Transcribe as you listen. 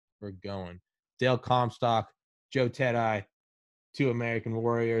we're going. Dale Comstock, Joe Teti, two American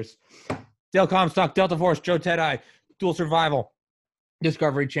warriors. Dale Comstock, Delta Force, Joe Teti, Dual Survival,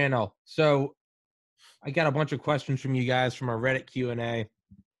 Discovery Channel. So I got a bunch of questions from you guys from our Reddit Q&A.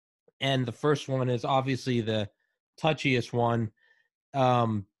 And the first one is obviously the touchiest one,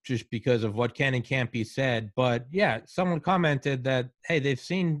 just because of what can and can't be said. But yeah, someone commented that, hey, they've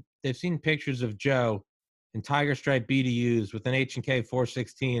seen pictures of Joe in Tiger Stripe BDUs with an H&K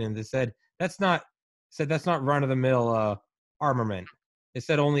 416, and they said that's not run-of-the-mill armament. They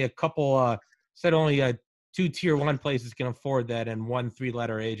said only a couple two tier 1 places can afford that and one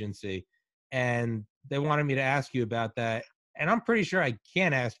 3-letter agency. And they wanted me to ask you about that. And I'm pretty sure I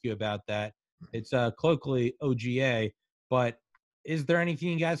can ask you about that. It's colloquially OGA, but is there anything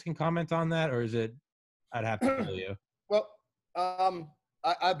you guys can comment on that, or is it I'd have to tell you? Well,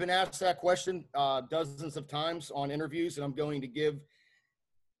 I've been asked that question dozens of times on interviews, and I'm going to give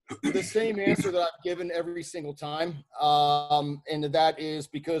the same answer that I've given every single time. And that is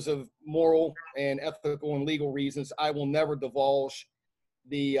because of moral and ethical and legal reasons. I will never divulge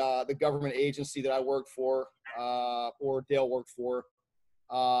the government agency that I worked for or Dale worked for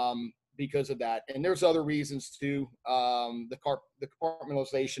because of that. And there's other reasons too, the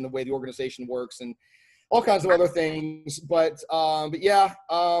compartmentalization, the way the organization works, and all kinds of other things. But yeah,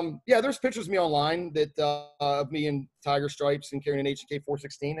 there's pictures of me online that of me in Tiger Stripes and carrying an H&K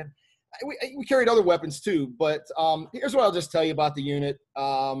 416, and we carried other weapons too. But here's what I'll just tell you about the unit.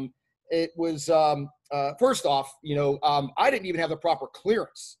 It was first off, I didn't even have the proper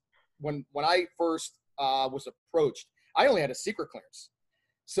clearance when I first was approached. I only had a secret clearance.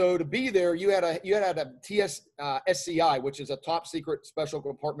 So to be there, you had a TS SCI, which is a top secret special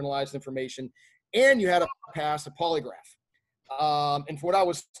compartmentalized information, and you had to pass a polygraph. And for what I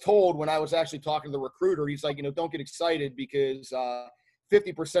was told when I was actually talking to the recruiter, he's like, don't get excited because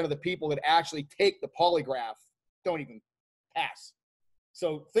 50% of the people that actually take the polygraph don't even pass.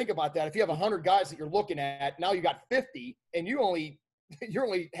 So think about that. If you have 100 guys that you're looking at, now you got 50, and you're only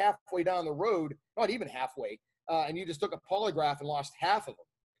halfway down the road, not even halfway, and you just took a polygraph and lost half of them.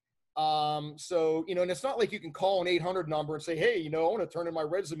 So, and it's not like you can call an 800 number and say, hey, I want to turn in my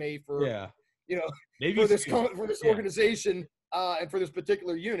resume for, for this organization and for this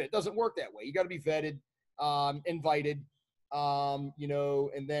particular unit. It doesn't work that way. You got to be vetted, invited, and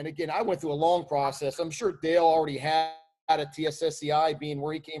then again, I went through a long process. I'm sure Dale already had a TSSCI being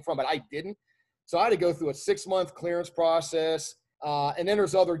where he came from, but I didn't. So I had to go through a 6-month clearance process. And then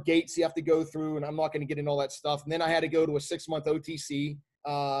there's other gates you have to go through, and I'm not going to get into all that stuff. And then I had to go to a 6-month OTC,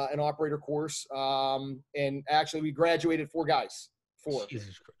 an operator course. And actually we graduated 4 guys. 4. To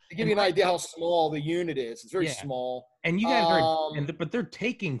give you an idea how small the unit is. It's very small. And you guys are, but they're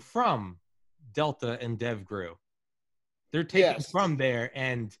taking from Delta and DevGru. They're taking from there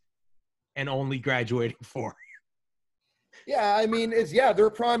and only graduating 4. Yeah, I mean, their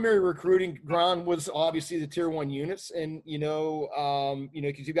primary recruiting ground was obviously the tier 1 units, and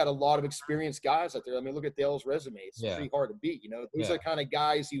because you've got a lot of experienced guys out there. I mean, look at Dale's resume; it's pretty hard to beat. Those are the kind of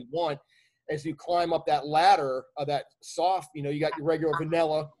guys you want as you climb up that ladder of that soft. You got your regular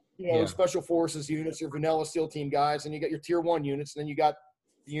vanilla, special forces units, your vanilla SEAL team guys, and you got your tier 1 units, and then you got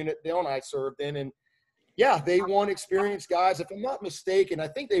the unit Dale and I served in, and they want experienced guys. If I'm not mistaken, I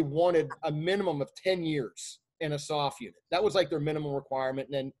think they wanted a minimum of 10 years. In a soft unit. That was like their minimum requirement,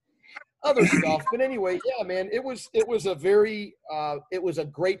 and then other stuff. But anyway, man, it was a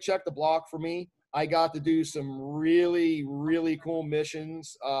great check the block for me. I got to do some really, really cool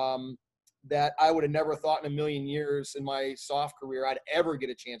missions that I would have never thought in a million years in my soft career I'd ever get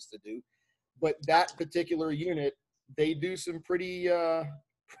a chance to do. But that particular unit, they do some pretty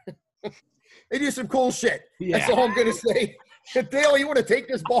they do some cool shit. Yeah. That's all I'm gonna say. Dale, you want to take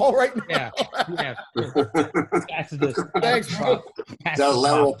this ball right now? Yeah. Thanks, bro. Is that a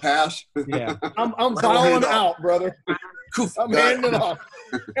lateral pass? Yeah. I'm fouling out, brother. I'm handing it off.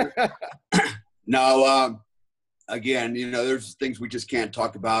 No, again, there's things we just can't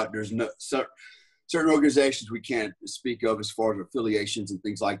talk about. There's certain organizations we can't speak of as far as affiliations and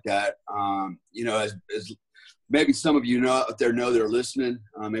things like that. As maybe some of you out there know that are listening,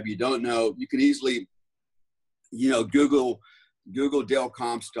 maybe you don't know, you can easily, Google Dale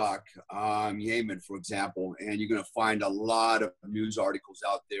Comstock, Yemen, for example, and you're going to find a lot of news articles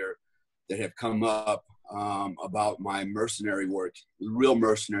out there that have come up about my mercenary work, real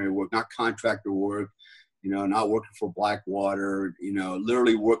mercenary work, not contractor work, not working for Blackwater,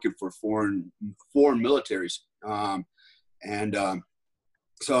 literally working for foreign militaries.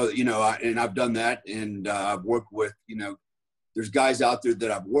 So, and I've done that, and I've worked with, there's guys out there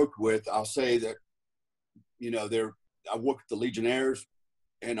that I've worked with. I'll say that, I work with the Legionnaires.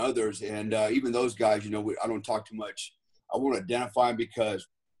 and others. And even those guys, you know, I don't talk too much. I won't identify them because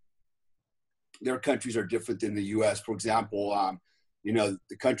their countries are different than the U.S. For example, you know,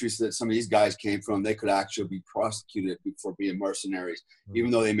 the countries that some of these guys came from, they could actually be prosecuted for being mercenaries,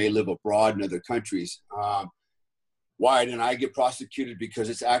 even though they may live abroad in other countries. Why didn't I get prosecuted? Because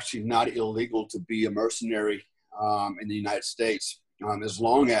it's actually not illegal to be a mercenary in the United States, as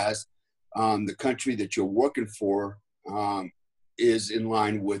long as the country that you're working for is in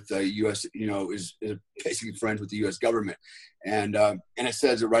line with the U.S., you know, is basically friends with the U.S. government. And it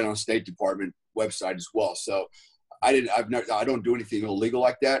says it right on the State Department website as well. So I don't do anything illegal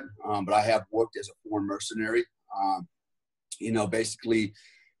like that, but I have worked as a foreign mercenary. You know, basically,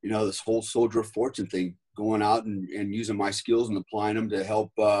 you know, this whole soldier of fortune thing, going out and using my skills and applying them to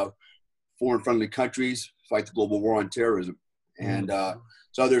help foreign friendly countries fight the global war on terrorism. And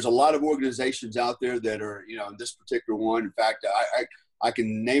so there's a lot of organizations out there that are, you know, this particular one. In fact, I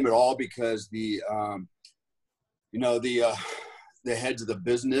can name it all because the, you know, the heads of the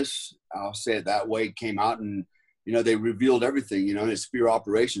business, I'll say it that way, came out and, you know, they revealed everything. You know, the Spear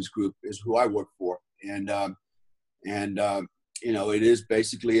Operations Group is who I work for. And you know, it is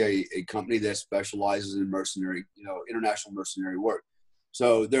basically a company that specializes in mercenary, you know, international mercenary work.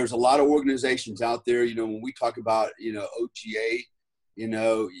 So there's a lot of organizations out there. You know, when we talk about, you know, OGA, you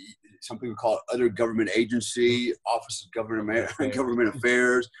know, some people call it other government agency, Office of Government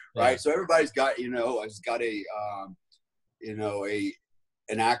Affairs, right? So everybody's got, you know, has got a, you know,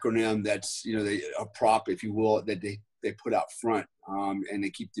 an acronym that's, you know, a prop, if you will, that they put out front, and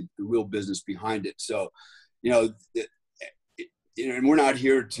they keep the real business behind it. So, you know, and we're not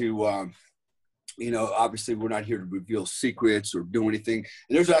here to, you know, obviously we're not here to reveal secrets or do anything.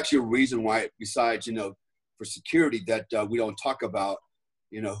 And there's actually a reason why, besides, you know, for security, that we don't talk about,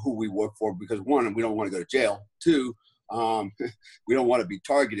 you know, who we work for, because one, we don't want to go to jail. Two, we don't want to be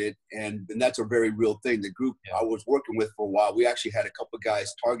targeted. And that's a very real thing. The group I was working with for a while, we actually had a couple of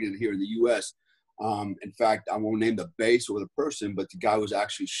guys targeted here in the U.S. In fact, I won't name the base or the person, but the guy was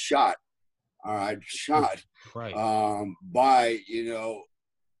actually shot. All right, shot by, you know,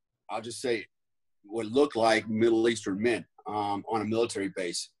 I'll just say what looked like Middle Eastern men on a military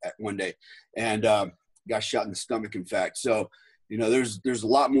base at one day, and got shot in the stomach, in fact. So, you know, there's a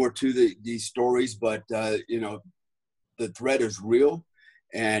lot more to these stories, but you know, the threat is real,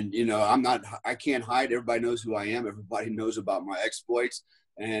 and you know, I can't hide. Everybody knows who I am. Everybody knows about my exploits,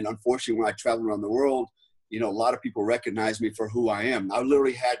 and unfortunately, when I travel around the world, you know, a lot of people recognize me for who I am. I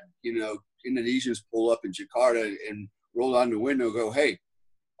literally had, you know, Indonesians pull up in Jakarta and roll down the window and go, "Hey,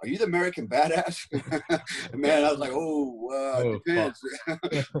 are you the American badass?" Man, I was like, it depends.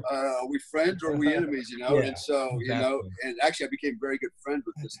 Are we friends or are we enemies, you know? And so, you know, and actually I became very good friends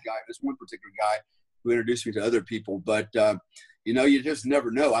with this guy, this one particular guy who introduced me to other people. But, you know, you just never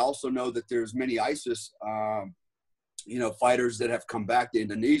know. I also know that there's many ISIS, you know, fighters that have come back to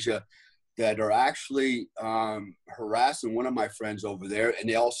Indonesia that are actually harassing one of my friends over there. And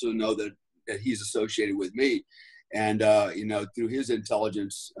they also know that he's associated with me. And, you know, through his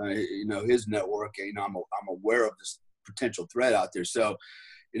intelligence, you know, his network, you know, I'm aware of this potential threat out there. So,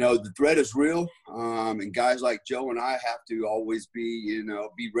 you know, the threat is real. And guys like Joe and I have to always be, you know,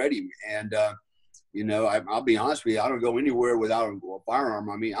 be ready. And, you know, I'll be honest with you, I don't go anywhere without a firearm.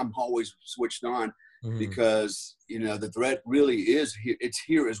 I mean, I'm always switched on because, you know, the threat really is here. It's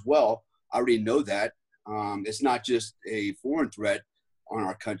here as well. I already know that. It's not just a foreign threat on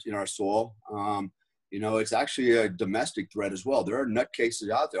our country, in our soil. You know, it's actually a domestic threat as well. There are nutcases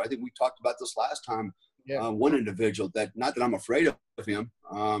out there. I think we talked about this last time. One individual that, not that I'm afraid of him,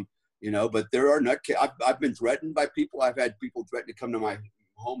 you know, but there are nutcases. I've been threatened by people. I've had people threaten to come to my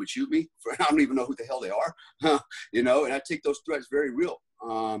home and shoot me. I don't even know who the hell they are, you know, and I take those threats very real.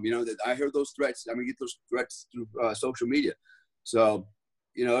 You know, that I hear those threats. I mean, get those threats through social media. So,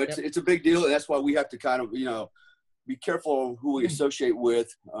 you know, it's a big deal. And that's why we have to kind of, you know, be careful who we associate with,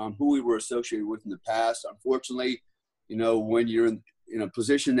 who we were associated with in the past. Unfortunately, you know, when you're in a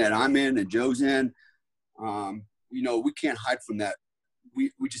position that I'm in and Joe's in, you know, we can't hide from that.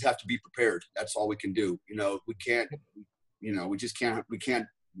 We just have to be prepared. That's all we can do. You know, we can't, you know, we can't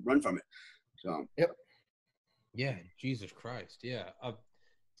run from it. So, Yeah. Jesus Christ. Yeah.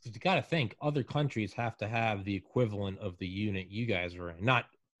 You got to think other countries have to have the equivalent of the unit you guys are in.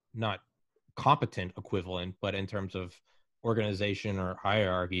 Not competent equivalent, but in terms of organization or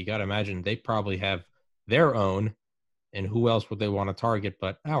hierarchy, you got to imagine they probably have their own, and who else would they want to target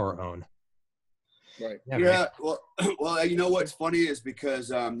but our own? Right. Yeah. Well, you know what's funny is because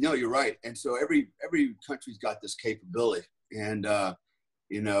no, you're right. And so every country's got this capability, and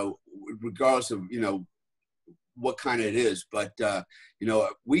you know, regardless of, you know, what kind it is. But, you know,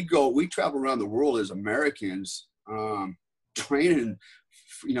 we travel around the world as Americans, training,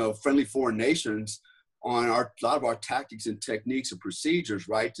 you know, friendly foreign nations on a lot of our tactics and techniques and procedures,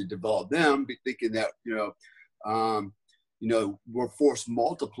 right, to develop them, thinking that, you know, we're force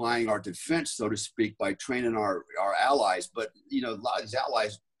multiplying our defense, so to speak, by training our allies. But, you know, a lot of these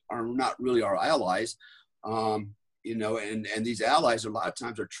allies are not really our allies, you know, and these allies a lot of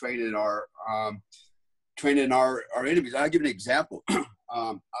times are training our enemies. I'll give an example.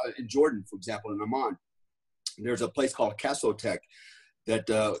 In Jordan, for example, in Amman, there's a place called Comstock that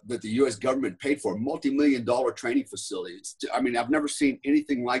the U.S. government paid for, a multi-million-dollar training facility. I mean, I've never seen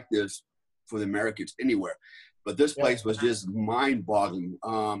anything like this for the Americans anywhere. But this place was just mind-boggling.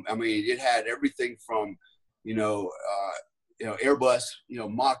 I mean, it had everything from, you know, Airbus, you know,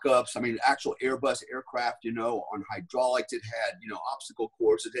 mock-ups. I mean, actual Airbus aircraft, you know, on hydraulics. It had, you know, obstacle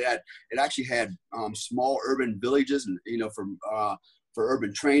courses. It actually had small urban villages, and you know, for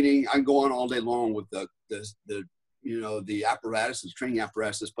urban training. I can go on all day long with the you know, the apparatus, the training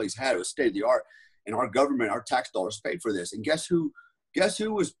apparatus this place had. It was state of the art, and our government, our tax dollars paid for this. And guess who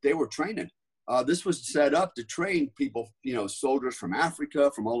they were training? This was set up to train people, you know, soldiers from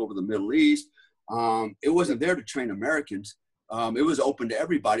Africa, from all over the Middle East. It wasn't there to train Americans. It was open to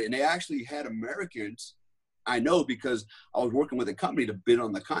everybody. And they actually had Americans, I know because I was working with a company to bid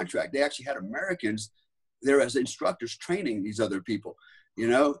on the contract. They actually had Americans there as instructors training these other people, you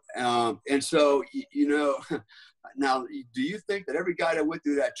know? And so, you know, now, do you think that every guy that went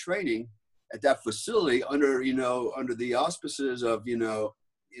through that training at that facility under the auspices of, you know,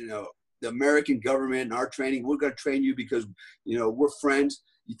 the American government and our training, we're going to train you because, you know, we're friends.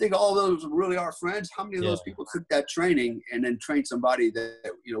 You think all those really are friends? How many of those people took that training and then trained somebody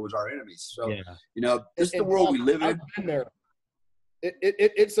that, you know, was our enemies? So, you know, this is the world we live in. I've been there.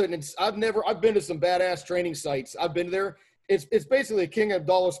 I've been to some badass training sites. I've been there. It's basically a King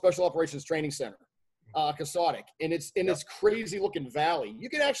Abdullah Special Operations Training Center, Comstock, and it's in this crazy looking valley. You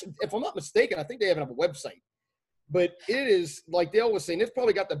can actually, if I'm not mistaken, I think they even have a website. But it is, like Dale was saying, it's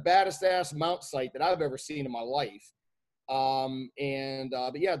probably got the baddest ass mount site that I've ever seen in my life.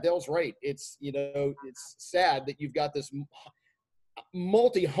 But yeah, Dale's right. It's, you know, it's sad that you've got this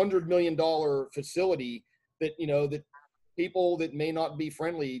multi-$100 million facility that, you know, that people that may not be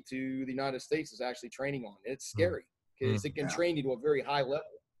friendly to the United States is actually training on. It's scary because it can train you to a very high level.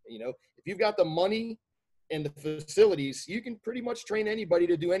 You know, if you've got the money and the facilities, you can pretty much train anybody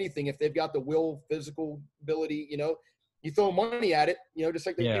to do anything if they've got the will, physical ability. You know, you throw money at it, you know, just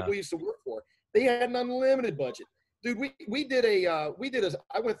like the people used to work for. They had an unlimited budget. Dude, I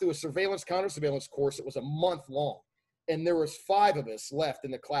went through a surveillance, counter-surveillance course. It was a month long. And there was 5 of us left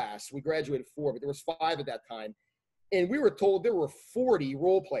in the class. We graduated 4, but there was 5 at that time. And we were told there were 40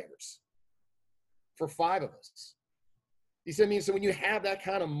 role players for 5 of us. You see what I mean? So when you have that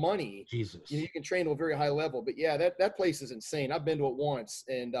kind of money, Jesus, you can train to a very high level. But yeah, that place is insane. I've been to it once.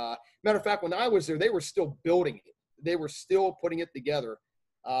 And matter of fact, when I was there, they were still building it. They were still putting it together.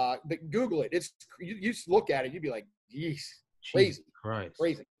 But Google it. It's you just look at it, you'd be like, geez, crazy.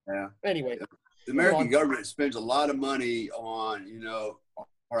 Crazy. Yeah. Anyway. The American government spends a lot of money on, you know,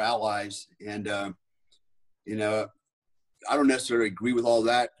 our allies. And, you know, I don't necessarily agree with all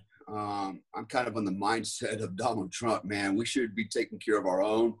that. I'm kind of on the mindset of Donald Trump, man. We should be taking care of our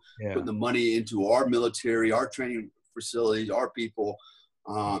own, putting the money into our military, our training facilities, our people,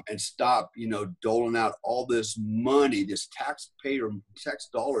 and stop, you know, doling out all this money, this tax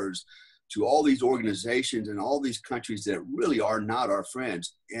dollars to all these organizations and all these countries that really are not our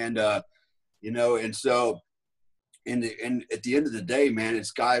friends. And, you know, and so, and at the end of the day, man,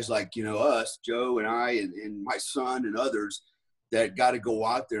 it's guys like, you know, us, Joe and I, and my son and others that got to go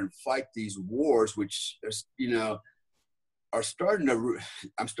out there and fight these wars, which, you know, I'm starting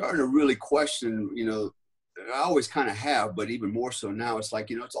to really question, you know, I always kind of have, but even more so now, it's like,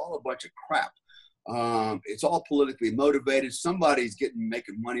 you know, it's all a bunch of crap. It's all politically motivated. Somebody's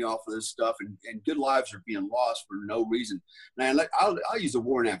making money off of this stuff, and good lives are being lost for no reason. And I'll use the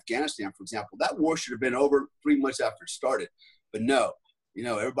war in Afghanistan, for example. That war should have been over 3 months after it started, but no, you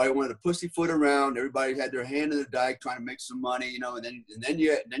know, everybody wanted to pussyfoot around. Everybody had their hand in the dike trying to make some money, you know, and then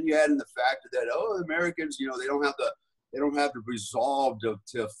you add in the fact that, oh, the Americans, you know, they don't have the resolve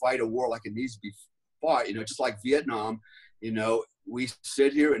to fight a war like it needs to be fought, you know, just like Vietnam. You know, we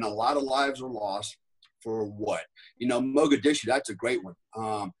sit here and a lot of lives are lost for what? You know, Mogadishu, that's a great one.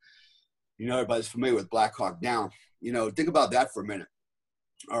 You know, everybody's familiar with Black Hawk Down. You know, think about that for a minute.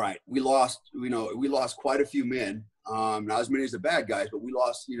 All right, we lost quite a few men. Not as many as the bad guys, but we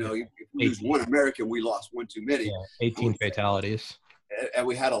lost, you know, if we lose one American, we lost one too many. 18 fatalities. And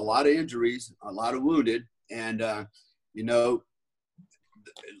we had a lot of injuries, a lot of wounded. And, you know,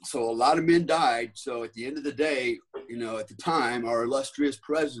 so a lot of men died. So at the end of the day, you know, at the time, our illustrious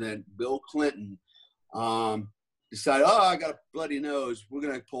president, Bill Clinton, decided, oh, I got a bloody nose. We're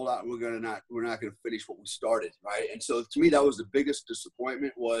going to pull out. We're not going to finish what we started. Right. And so to me, that was the biggest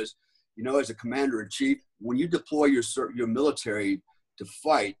disappointment was, you know, as a commander in chief, when you deploy your military to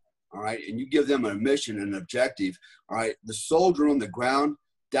fight, all right, and you give them a mission and an objective, all right, the soldier on the ground,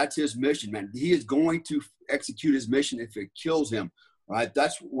 that's his mission, man. He is going to execute his mission if it kills him, right?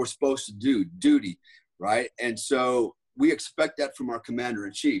 That's what we're supposed to do, duty, right? And so we expect that from our commander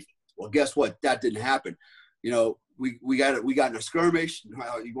in chief. Well, guess what? That didn't happen. You know, we got in a skirmish,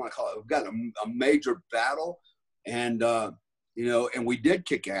 how you want to call it. We got a major battle, and you know, and we did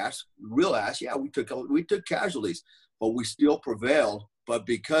kick ass, real ass. Yeah, we took casualties, but we still prevailed. But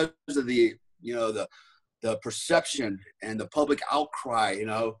because of the, you know, the perception and the public outcry, you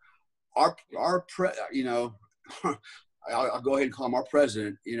know, you know, I'll go ahead and call him our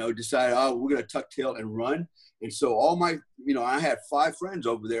president, you know, decided, oh, we're going to tuck tail and run. And so all my, you know, I had 5 friends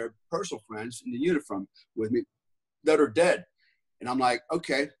over there, personal friends in the uniform with me that are dead. And I'm like,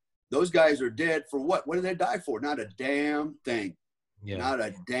 okay, those guys are dead for what? What did they die for? Not a damn thing. Yeah. Not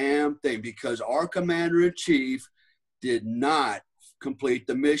a damn thing, because our commander in chief did not complete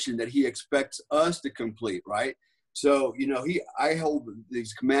the mission that he expects us to complete, right? So, you know, I hold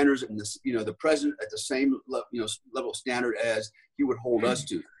these commanders and this, you know, the president at the same level standard as he would hold us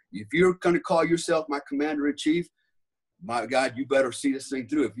to. If you're going to call yourself my commander in chief, my God, you better see this thing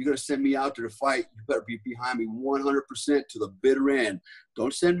through. If you're going to send me out there to fight, you better be behind me 100% to the bitter end.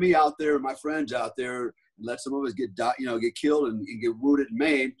 Don't send me out there, my friends out there, and let some of us get killed and get wounded and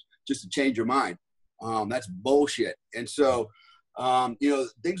maimed just to change your mind. That's bullshit. And so, you know,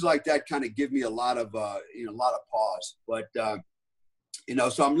 things like that kind of give me a lot of pause. But, you know,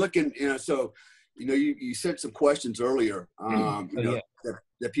 so I'm looking, you know, so, you know, you said some questions earlier,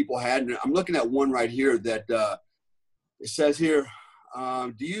 that people had. And I'm looking at one right here that it says here,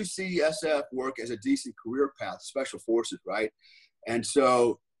 do you see SF work as a decent career path, special forces, right? And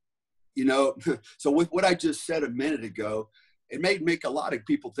so, you know, so with what I just said a minute ago, it may make a lot of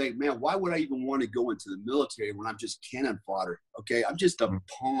people think, man, why would I even want to go into the military when I'm just cannon fodder? Okay, I'm just a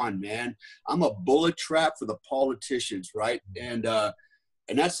pawn, man. I'm a bullet trap for the politicians, right? And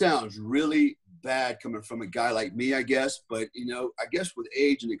that sounds really bad coming from a guy like me, I guess. But, you know, I guess with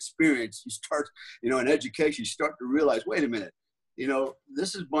age and experience, you start, you know, in education, you start to realize, wait a minute, you know,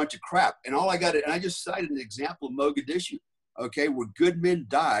 this is a bunch of crap. And and I just cited an example of Mogadishu, okay, where good men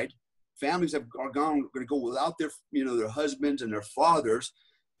died. Families are going to go without their, you know, their husbands and their fathers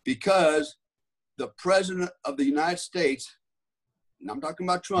because the president of the United States, and I'm talking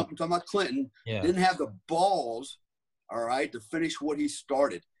about Trump, I'm talking about Clinton, didn't have the balls, all right, to finish what he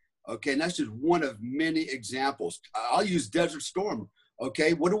started. Okay, and that's just one of many examples. I'll use Desert Storm.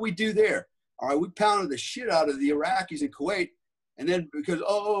 Okay, what do we do there? All right, we pounded the shit out of the Iraqis in Kuwait. And then because,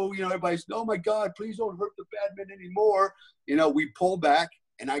 you know, everybody's, oh my God, please don't hurt the bad men anymore. You know, we pull back.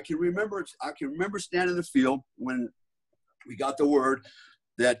 And I can remember standing in the field when we got the word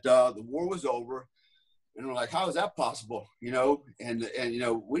that the war was over, and we're like, how is that possible? You know, and you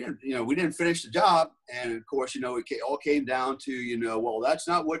know, we didn't finish the job, and of course, you know, it all came down to, you know, well, that's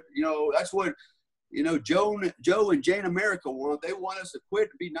not what, you know, that's what, you know, Joe and Jane America want. They want us to quit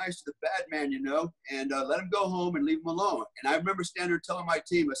and be nice to the bad man, you know, and let them go home and leave them alone. And I remember standing there telling my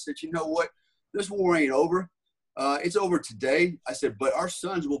team, I said, you know what, this war ain't over. It's over today. I said, but our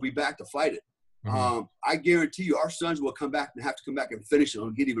sons will be back to fight it. Mm-hmm. I guarantee you our sons will come back and have to come back and finish it.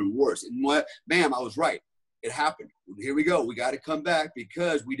 It'll get even worse. And bam, I was right. It happened. Here we go. We got to come back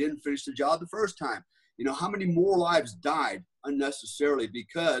because we didn't finish the job the first time. You know, how many more lives died unnecessarily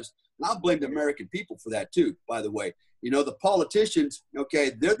because, and I'll blame the American people for that too, by the way. You know, the politicians,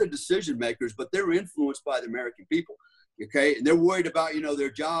 okay, they're the decision makers, but they're influenced by the American people. Okay. And they're worried about, you know,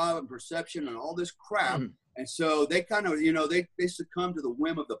 their job and perception and all this crap. Mm-hmm. And so they kind of, you know, they succumb to the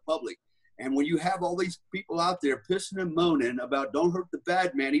whim of the public. And when you have all these people out there pissing and moaning about don't hurt the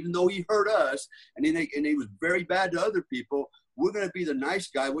bad man, even though he hurt us, and he was very bad to other people, we're going to be the nice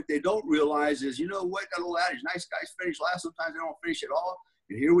guy. What they don't realize is, you know what, that old adage, nice guys finish last. Sometimes they don't finish at all.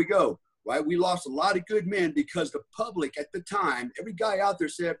 And here we go, right? We lost a lot of good men because the public at the time, every guy out there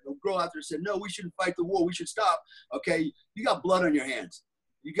said, a girl out there said, no, we shouldn't fight the war. We should stop. Okay, you got blood on your hands.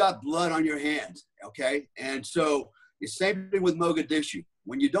 You got blood on your hands, okay? And so the same thing with Mogadishu.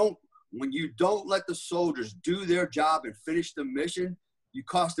 When you don't let the soldiers do their job and finish the mission, you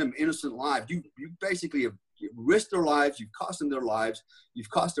cost them innocent lives. You basically have risked their lives. You've cost them their lives. You've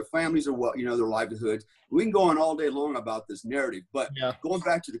cost their families their livelihoods. We can go on all day long about this narrative, but going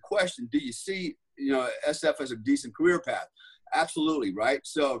back to the question, do you see SF has a decent career path. Absolutely, right?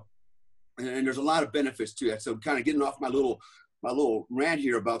 So, and there's a lot of benefits to that. So kind of getting off my little rant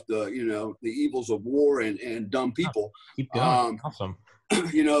here about the evils of war and dumb people. Keep going. Awesome.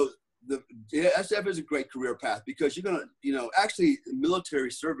 The SF is a great career path because you're going to, actually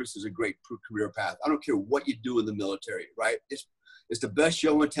military service is a great career path. I don't care what you do in the military, right? It's the best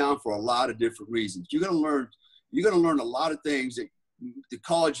show in town for a lot of different reasons. You're going to learn a lot of things that the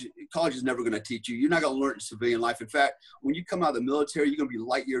college is never going to teach you. You're not going to learn in civilian life. In fact, when you come out of the military, you're going to be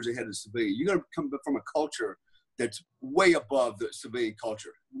light years ahead of the civilian. You're going to come from a culture that's way above the civilian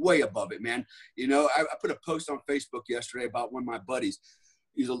culture, way above it, man. I put a post on Facebook yesterday about one of my buddies.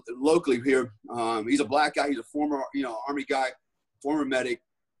 He's locally here. He's a black guy. He's a former, Army guy, former medic.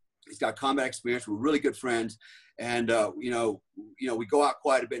 He's got combat experience. We're really good friends. And, we go out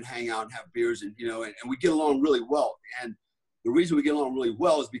quite a bit and hang out and have beers and we get along really well. And the reason we get along really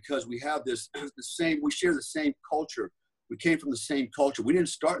well is because we have we share the same culture. We came from the same culture. We didn't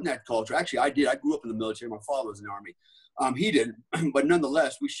start in that culture. Actually, I did. I grew up in the military. My father was in the Army. He didn't, but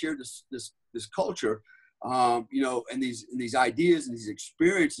nonetheless, we shared this culture, and these ideas and these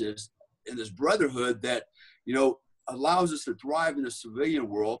experiences and this brotherhood that, allows us to thrive in the civilian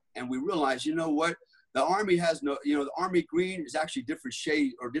world. And we realize, you know what? The Army has the Army green is actually different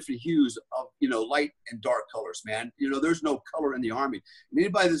shade or different hues of, light and dark colors, man. There's no color in the Army. And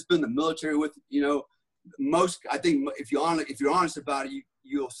anybody that's been in the military with, I think if you're honest about it,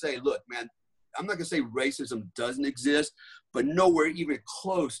 you'll say, look, man, I'm not going to say racism doesn't exist, but nowhere even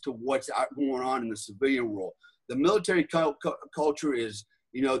close to what's going on in the civilian world. The military culture is,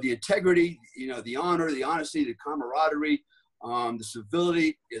 the integrity, the honor, the honesty, the camaraderie, the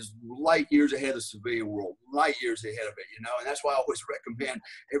civility is light years ahead of the civilian world, light years ahead of it, and that's why I always recommend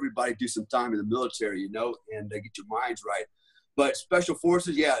everybody do some time in the military, and get your minds right. But special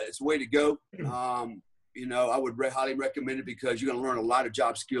forces, yeah, it's the way to go. I would highly recommend it because you're going to learn a lot of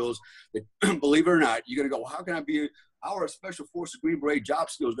job skills that, believe it or not, you're going to go, how are special forces Green Beret job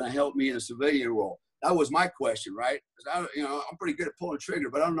skills going to help me in the civilian role? That was my question, right? Because I'm pretty good at pulling trigger,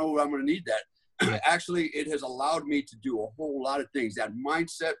 but I don't know where I'm going to need that. Actually, it has allowed me to do a whole lot of things. That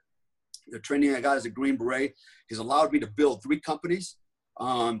mindset, the training I got as a Green Beret has allowed me to build 3 companies.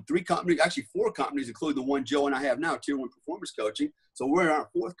 4 companies, including the one Joe and I have now, Tier 1 Performance Coaching. So we're in our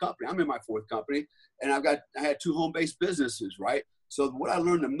 4th company. I'm in my 4th company, and I had 2 home-based businesses, right? So what I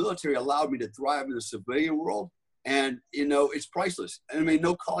learned in the military allowed me to thrive in the civilian world, and it's priceless. I mean,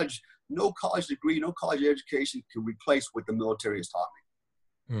 no college degree, no college education can replace what the military has taught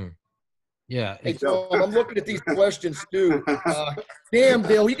me. Yeah. Hey, so I'm looking at these questions too. Damn,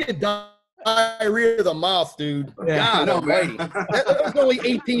 Dale, you get diarrhea of the mouth, dude. Yeah, God almighty. That was only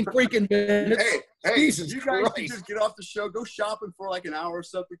 18 freaking minutes. Hey, Jesus you guys Christ. can just get off the show, go shopping for like an hour or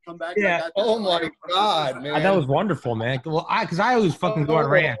something, come back. Yeah. Oh my God, man. That was wonderful, man. Well, because I always fucking go on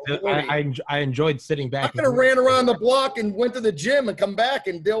rants. I enjoyed sitting back. I could have ran around the block and went to the gym and come back,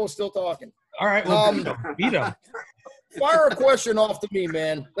 and Dale was still talking. All right, well, beat him. Fire a question off to me,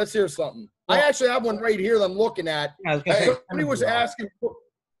 man. Let's hear something. I actually have one right here that I'm looking at. Hey, somebody was asking.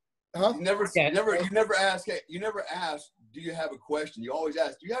 Huh? You never ask. You never ask. Do you have a question? You always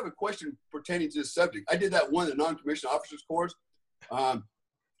ask. Do you have a question pertaining to this subject? I did that one in the non-commissioned officers course. I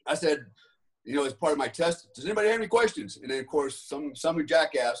said, as part of my test, does anybody have any questions? And then of course, some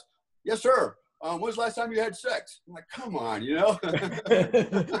jackass, yes, sir. When was the last time you had sex? I'm like, come on,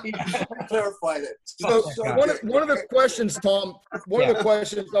 clarify that. So one of the questions, Tom, one of the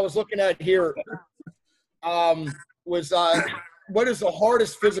questions I was looking at here was what is the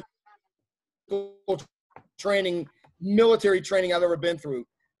hardest physical training, military training I've ever been through?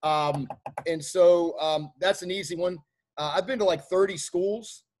 And so that's an easy one. I've been to like 30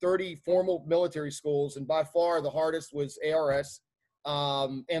 schools, 30 formal military schools, and by far the hardest was ARS,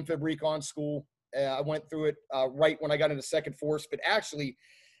 Amphib Recon School. I went through it right when I got into Second Force, but actually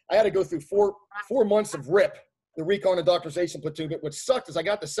I had to go through four months of RIP, the Recon Indoctrination Platoon. But what sucked is I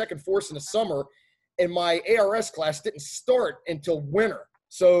got to Second Force in the summer, and my ARS class didn't start until winter.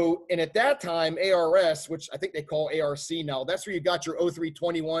 So, and at that time, ARS, which I think they call ARC now, that's where you got your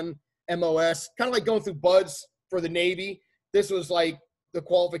 0321 MOS, kind of like going through BUDS for the Navy. This was like the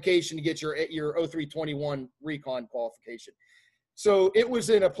qualification to get your 0321 recon qualification. So it was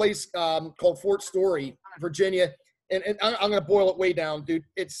in a place called Fort Story, Virginia. And I'm going to boil it way down, dude.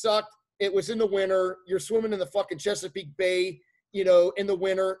 It sucked. It was in the winter. You're swimming in the fucking Chesapeake Bay, in the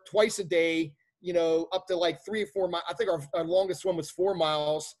winter, twice a day, up to like 3 or 4 miles. I think our longest swim was 4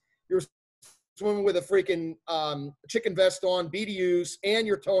 miles. You're swimming with a freaking chicken vest on, BDUs, and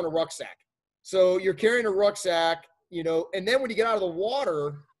you're towing a rucksack. So you're carrying a rucksack, and then when you get out of the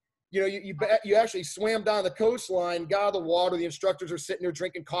water, you actually swam down the coastline, got out of the water. The instructors are sitting there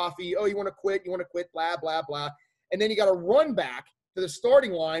drinking coffee. Oh, you want to quit? You want to quit? Blah, blah, blah. And then you got to run back to the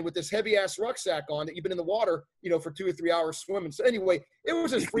starting line with this heavy ass rucksack on that you've been in the water, for 2 or 3 hours swimming. So anyway, it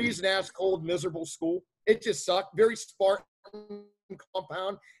was this freezing ass cold, miserable school. It just sucked. Very Spartan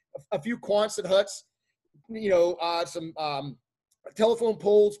compound, a few Quonset huts, some telephone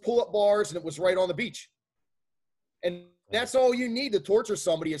poles, pull-up bars, and it was right on the beach. And that's all you need to torture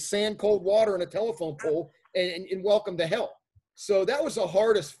somebody is sand, cold water, and a telephone pole, and welcome to hell. So that was the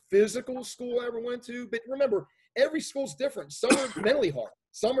hardest physical school I ever went to. But remember, every school's different. Some are mentally hard.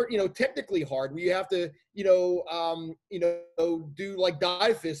 Some are, technically hard, where you have to, do like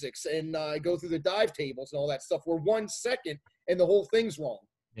dive physics and go through the dive tables and all that stuff, where 1 second and the whole thing's wrong.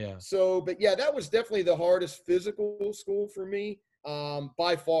 Yeah. So, but yeah, that was definitely the hardest physical school for me,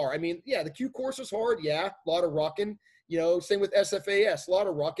 by far. I mean, yeah, the Q course was hard. Yeah, a lot of rucking. Same with SFAS, a lot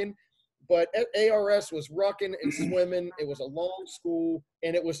of rucking. But ARS was rucking and swimming. It was a long school,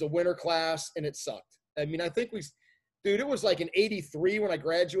 and it was the winter class, and it sucked. I mean, I think it was like in '83 when I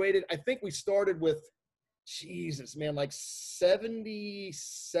graduated. I think we started with, Jesus, man, like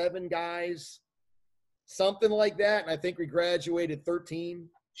 77 guys, something like that. And I think we graduated 13.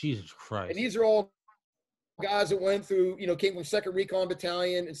 Jesus Christ. And these are all guys that went through, came from 2nd Recon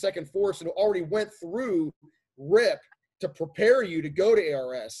Battalion and 2nd Force and already went through RIP to prepare you to go to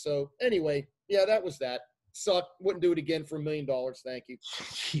ARS. So anyway, yeah, that was that. Sucked. Wouldn't do it again for $1 million. Thank you.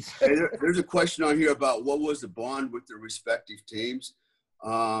 Hey, there's a question on here about what was the bond with their respective teams.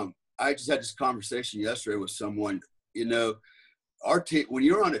 I just had this conversation yesterday with someone. Our team, when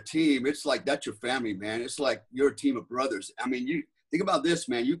you're on a team, it's like that's your family, man. It's like you're a team of brothers. I mean, you think about this,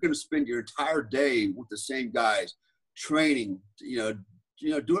 man. You're going to spend your entire day with the same guys, training,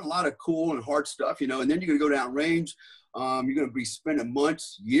 doing a lot of cool and hard stuff, and then you're going to go down range. You're going to be spending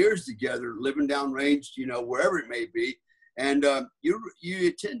months, years together, living down range, wherever it may be. And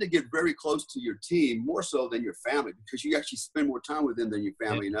you tend to get very close to your team more so than your family, because you actually spend more time with them than your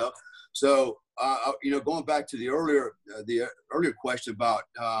family, So, going back to the earlier question about,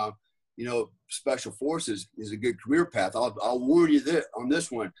 special forces is a good career path. I'll warn you on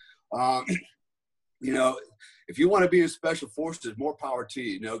this one. If you want to be in special forces, more power to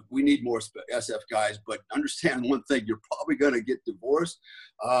you. We need more SF guys, but understand one thing: you're probably going to get divorced,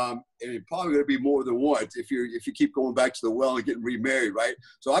 and you're probably going to be more than once if you keep going back to the well and getting remarried, right?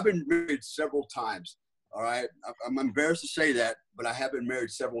 So I've been married several times. All right, I'm embarrassed to say that, but I have been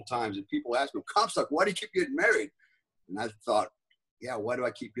married several times, and people ask me, "Comstock, why do you keep getting married?" And I thought, yeah, why do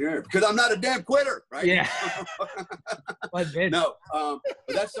I keep hearing it? Because I'm not a damn quitter, right? Yeah. No, but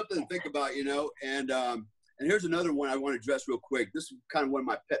that's something to think about, And here's another one I want to address real quick. This is kind of one of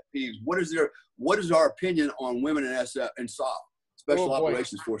my pet peeves. What is our opinion on women in SF and SOF, Special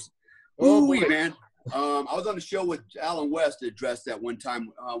Operations Forces? Ooh, man. I was on the show with Alan West to address that one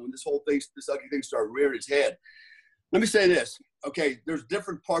time when this ugly thing started rearing its head. Let me say this. Okay, there's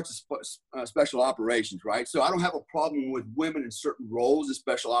different parts of special operations, right? So I don't have a problem with women in certain roles in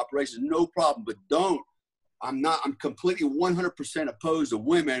special operations, no problem. But I'm completely 100% opposed to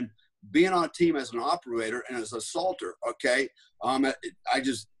women being on a team as an operator and as an assaulter. Okay, I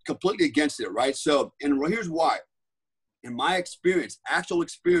just completely against it, right? So, and here's why. In my experience, actual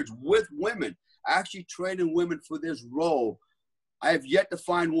experience with women, actually training women for this role, I have yet to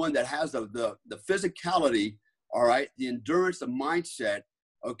find one that has the physicality. All right, the endurance, the mindset,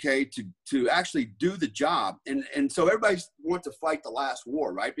 okay, to actually do the job. And so everybody wants to fight the last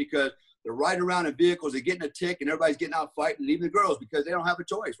war, right? Because they're riding around in vehicles, they're getting a tick, and everybody's getting out fighting, even the girls, because they don't have a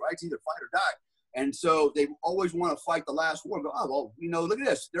choice, right? It's either fight or die. And so they always want to fight the last war. Go, oh, well, look at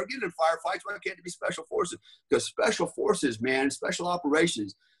this. They're getting in firefights. Why can't it be special forces? Because special forces, man, special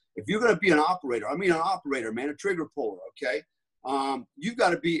operations, if you're going to be an operator, man, a trigger puller, okay, you've got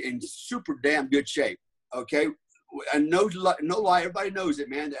to be in super damn good shape, okay? And no lie, everybody knows it,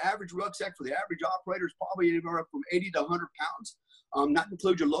 man. The average rucksack for the average operator is probably anywhere up from 80 to 100 pounds. Not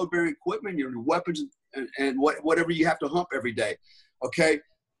include your load-bearing equipment, your weapons, and whatever you have to hump every day. Okay,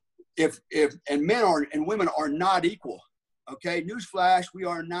 and men and women are not equal. Okay, newsflash, we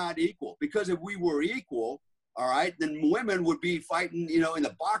are not equal. Because if we were equal, all right, then women would be fighting, in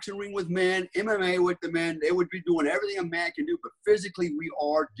the boxing ring with men, MMA with the men. They would be doing everything a man can do, but physically we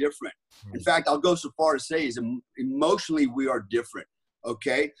are different. In fact, I'll go so far to say is emotionally we are different,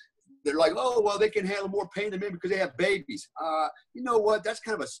 okay? They're like, oh, well, they can handle more pain than men because they have babies. You know what? That's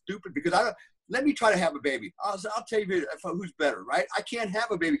kind of a stupid, because let me try to have a baby. I'll tell you who's better, right? I can't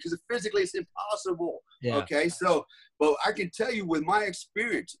have a baby because physically it's impossible, okay? So, but I can tell you with my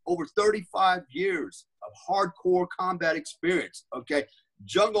experience, over 35 years of hardcore combat experience, okay,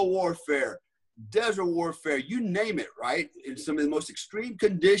 jungle warfare, desert warfare, you name it, right? In some of the most extreme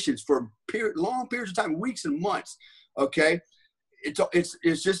conditions for long periods of time, weeks and months, okay?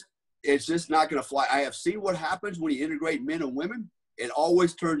 It's just not going to fly. I have seen what happens when you integrate men and women. It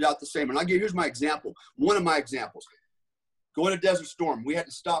always turns out the same. And here's my example. One of my examples. Going to Desert Storm, we had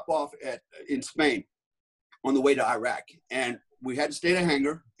to stop off in Spain on the way to Iraq. And we had to stay at a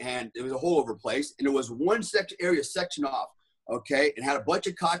hangar, and it was a hole over place. And there was one area sectioned off, okay? It had a bunch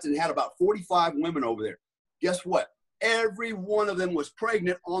of cots, and it had about 45 women over there. Guess what? Every one of them was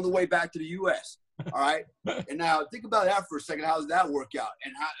pregnant on the way back to the U.S., all right? And now think about that for a second. How does that work out?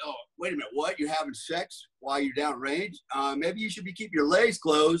 And wait a minute, what? You're having sex while you're downrange? Maybe you should be keeping your legs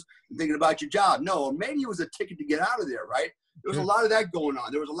closed and thinking about your job. No, maybe it was a ticket to get out of there, right? There was a lot of that going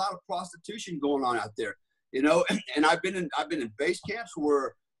on. There was a lot of prostitution going on out there, you know. And I've been in base camps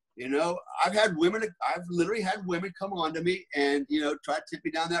where, you know, I've literally had women come on to me and, you know, try to tip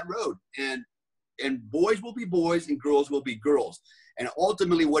me down that road. And boys will be boys and girls will be girls. And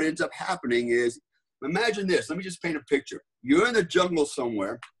ultimately what ends up happening is, imagine this. Let me just paint a picture. You're in the jungle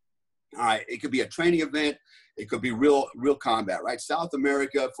somewhere. All right. It could be a training event. It could be real combat, right? South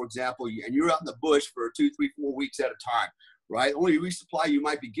America, for example, and you're out in the bush for 2, 3, 4 weeks at a time, right? Only resupply you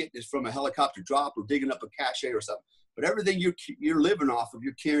might be getting is from a helicopter drop or digging up a cache or something. But everything you're living off of,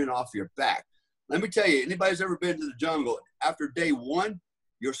 you're carrying off your back. Let me tell you, anybody's ever been to the jungle, after day one,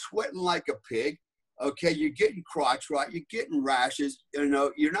 you're sweating like a pig. Okay, you're getting crotch rot, you're getting rashes, you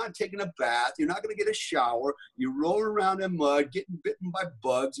know, you're not taking a bath, you're not going to get a shower, you're rolling around in mud, getting bitten by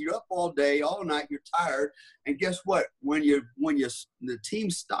bugs, you're up all day, all night, you're tired, and guess what? When the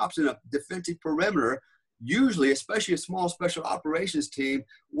team stops in a defensive perimeter, usually, especially a small special operations team,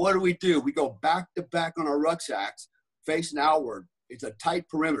 what do? We go back to back on our rucksacks, facing outward. It's a tight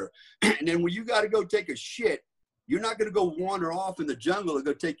perimeter. And then when you got to go take a shit, you're not going to go wander off in the jungle and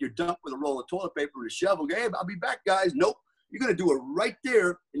go take your dump with a roll of toilet paper and a shovel. Go, hey, I'll be back, guys. Nope. You're going to do it right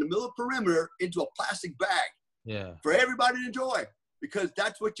there in the middle of the perimeter into a plastic bag for everybody to enjoy, because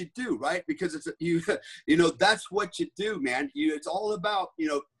that's what you do, right? Because it's you know, that's what you do, man. It's all about, you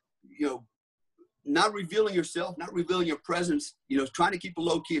know, not revealing yourself, not revealing your presence, you know, trying to keep a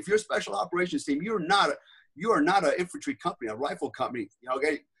low key. If you're a special operations team, you are not an infantry company, a rifle company. You know,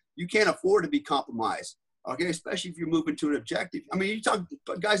 okay, you can't afford to be compromised. Okay, especially if you're moving to an objective. I mean, you talk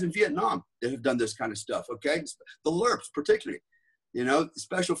about guys in Vietnam that have done this kind of stuff, okay? The LRPs particularly, you know, the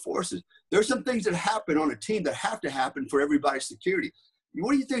special forces. There's some things that happen on a team that have to happen for everybody's security.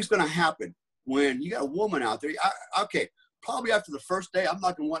 What do you think is going to happen when you got a woman out there? Okay, probably after the first day, I'm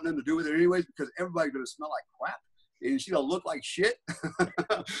not going to want nothing to do with it anyways, because everybody's going to smell like crap and she's going to look like shit.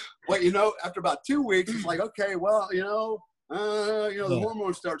 But, you know, after about 2 weeks, it's like, okay, well, you know, the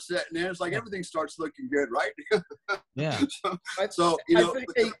hormones start setting in. It's like everything starts looking good, right? Yeah. So you know,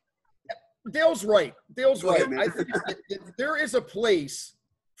 Dale's right. Dale's right. Ahead, I think there is a place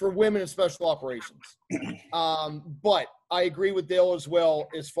for women in special operations. But I agree with Dale as well,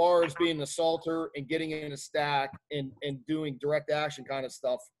 as far as being an assaulter and getting in a stack and doing direct action kind of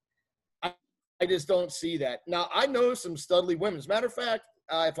stuff. I just don't see that. Now, I know some studly women. As a matter of fact,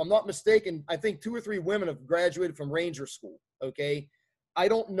 if I'm not mistaken, I think 2 or 3 women have graduated from Ranger School, okay? I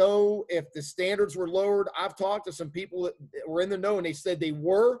don't know if the standards were lowered. I've talked to some people that were in the know, and they said they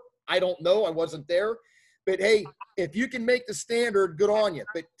were. I don't know. I wasn't there. But, hey, if you can make the standard, good on you.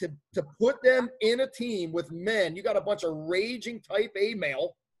 But to put them in a team with men, you got a bunch of raging type A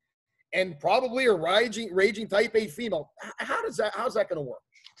male and probably a raging type A female. How's that going to work?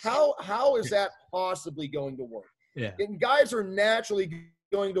 How is that possibly going to work? Yeah. And guys are naturally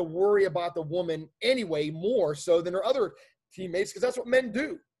going to worry about the woman anyway, more so than their other teammates, because that's what men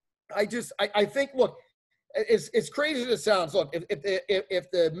do. I think, look, it's crazy as it sounds. Look,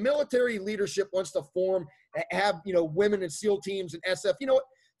 if the military leadership wants to have, you know, women in SEAL teams and SF, you know what,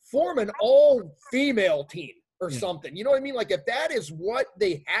 form an all-female team or something. You know what I mean? Like, if that is what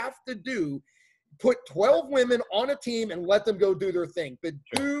they have to do, put 12 women on a team and let them go do their thing. But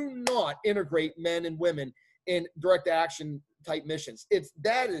do not integrate men and women in direct action type missions.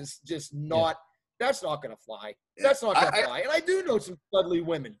 That is just not, that's not going to fly. That's not going to fly. And I do know some studly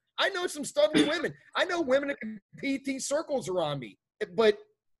women. I know some studly women. I know women that can PT circles around me, but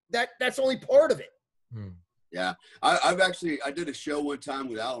that's only part of it. Yeah. I did a show one time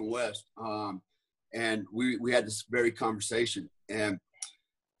with Alan West, and we had this very conversation. And,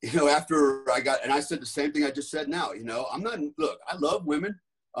 you know, after I said the same thing I just said now, you know, I love women.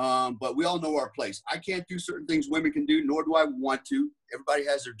 But we all know our place. I can't do certain things women can do, nor do I want to. Everybody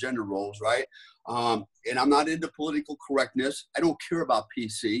has their gender roles, right? And I'm not into political correctness. I don't care about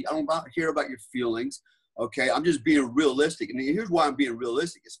PC. I don't care about your feelings. Okay, I'm just being realistic. And here's why I'm being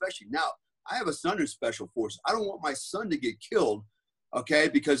realistic, especially now. I have a son in special forces. I don't want my son to get killed, okay,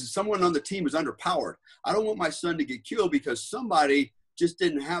 because someone on the team is underpowered. I don't want my son to get killed because somebody just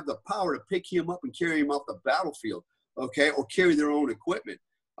didn't have the power to pick him up and carry him off the battlefield, okay, or carry their own equipment.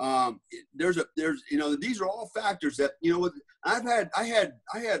 There's these are all factors that, I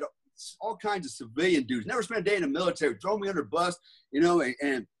had all kinds of civilian dudes, never spent a day in the military, throw me under bus,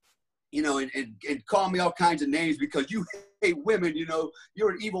 and call me all kinds of names because you hate women,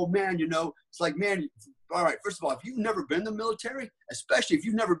 you're an evil man, It's like, man, all right, first of all, if you've never been in the military, especially if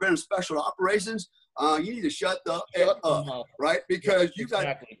you've never been in special operations, you need to shut the up, right? Because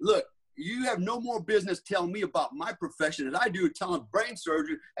look, you have no more business telling me about my profession as I do telling a brain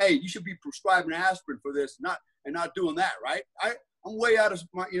surgeon, hey, you should be prescribing aspirin for this, not doing that, right? I'm way out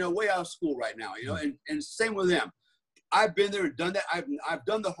of school right now, and same with them. I've been there and done that. I've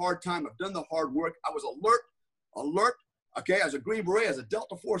done the hard time. I've done the hard work. I was alert. Okay, as a Green Beret, as a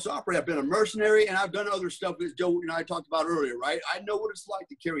Delta Force operator, I've been a mercenary, and I've done other stuff that Joe and I talked about earlier, right? I know what it's like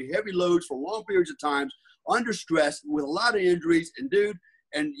to carry heavy loads for long periods of times, under stress, with a lot of injuries, and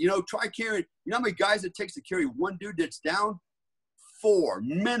try carrying. You know how many guys it takes to carry one dude that's down? 4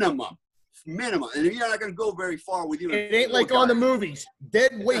 minimum, and you're not going to go very far with you. It ain't like on the movies.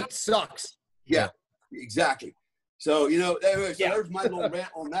 Dead weight sucks. Yeah, exactly. So, there's my little rant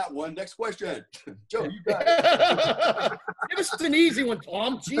on that one. Next question. Joe, you got it. Give us an easy one,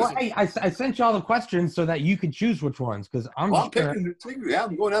 Tom. Jesus. Well, hey, I sent you all the questions so that you could choose which ones, because I'm picking. Yeah,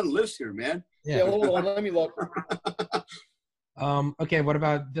 I'm going down the list here, man. Yeah, hold on. Let me look. Okay, what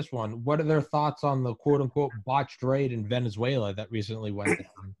about this one? What are their thoughts on the quote-unquote botched raid in Venezuela that recently went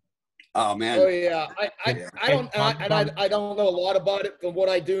down? Oh man. Oh yeah. I don't know a lot about it, but what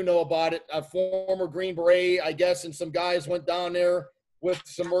I do know about it, a former Green Beret, I guess, and some guys went down there with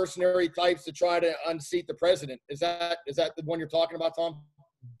some mercenary types to try to unseat the president. Is that the one you're talking about, Tom?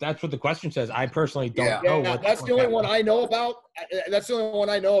 That's what the question says. I personally don't know. Yeah, that's the only one I know about. That's the only one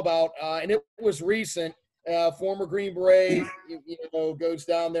I know about, and it was recent. Former Green Beret, goes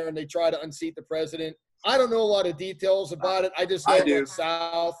down there and they try to unseat the president. I don't know a lot of details about it. I just know it went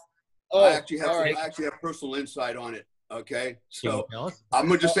south. Oh, I actually have personal insight on it. Okay, so I'm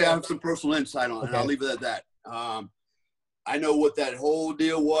gonna just say I have some personal insight on it. Okay. And I'll leave it at that. I know what that whole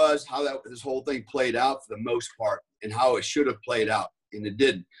deal was, how this whole thing played out for the most part, and how it should have played out, and it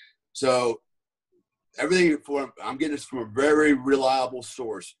didn't. So everything I'm getting this from a very reliable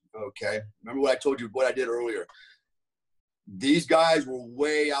source. Okay, remember what I told you, what I did earlier. These guys were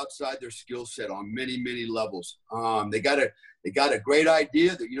way outside their skill set on many, many levels. They got a great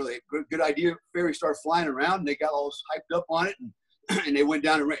idea that, good idea. Ferry started flying around and they got all hyped up on it and they went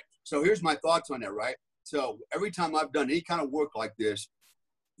down and ran. So here's my thoughts on that, right? So every time I've done any kind of work like this,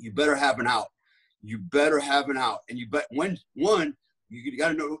 you better have an out. You better have an out. And you got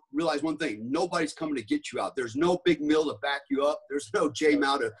to realize one thing. Nobody's coming to get you out. There's no big mill to back you up. There's no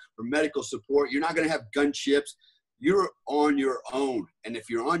JMOW for medical support. You're not going to have gunships. You're on your own. And if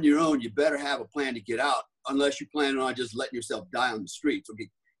you're on your own, you better have a plan to get out, unless you're planning on just letting yourself die on the streets. Okay, in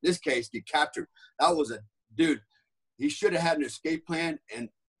this case, get captured. That was a dude. He should have had an escape plan, and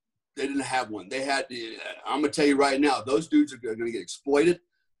they didn't have one. I'm going to tell you right now, those dudes are going to get exploited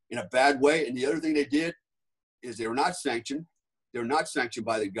in a bad way. And the other thing they did is they were not sanctioned. They're not sanctioned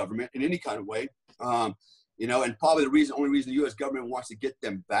by the government in any kind of way. And probably the only reason the U.S. government wants to get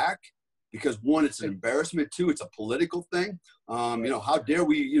them back, because one, it's an embarrassment. Two, it's a political thing. How dare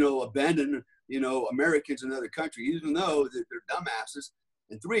we, abandon, Americans in another country, even though they're dumbasses.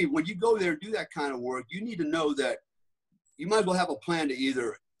 And three, when you go there and do that kind of work, you need to know that you might as well have a plan to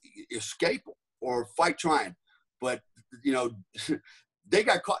either escape or fight trying. But, they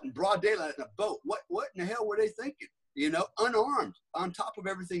got caught in broad daylight in a boat. What in the hell were they thinking? Unarmed on top of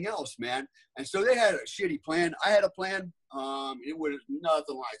everything else, man. And so they had a shitty plan. I had a plan. It was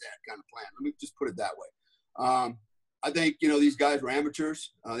nothing like that kind of plan. Let me just put it that way. I think, these guys were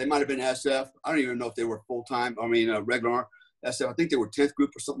amateurs. They might have been SF. I don't even know if they were full-time. Regular SF. I think they were 10th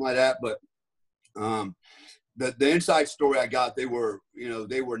group or something like that. But the inside story I got, they were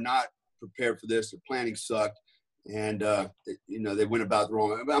not prepared for this. Their planning sucked. And, they went about the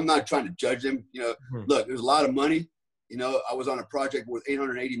wrong. I'm not trying to judge them. Look, there's a lot of money. I was on a project worth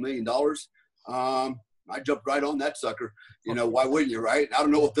 $880 million. I jumped right on that sucker. Why wouldn't you, right? I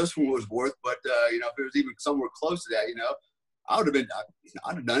don't know what this one was worth, but, if it was even somewhere close to that, I'd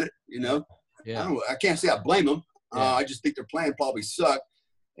have done it, Yeah. I can't say I blame them. I just think their plan probably sucked.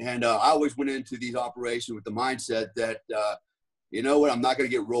 And I always went into these operations with the mindset that, I'm not going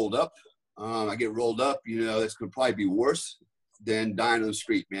to get rolled up. I get rolled up, that's going to probably be worse than dying on the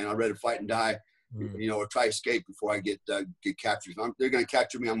street, man. I'd rather fight and die or try to escape before I get captured. They're going to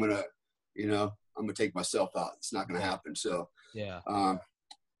capture me. I'm going to take myself out. It's not going to happen. So, anyway,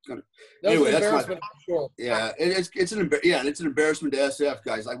 that's my, sure. Yeah. And it's an embarrassment to SF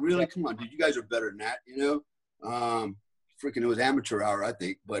guys. Like, really, come on, dude, you guys are better than that. Freaking, it was amateur hour, I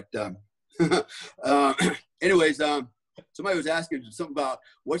think. But, anyways, somebody was asking something about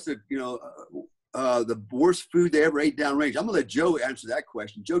what's the worst food they ever ate downrange. I'm gonna let Joe answer that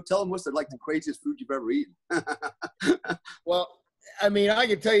question. Joe, tell them what's the craziest food you've ever eaten. Well, I mean, I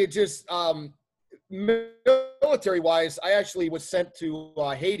can tell you just military wise, I actually was sent to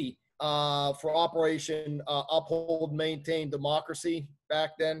Haiti for Operation Uphold, Maintain Democracy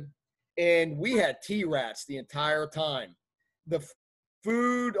back then, and we had T-rats the entire time. The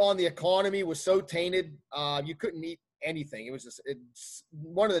food on the economy was so tainted, you couldn't eat anything. It was it's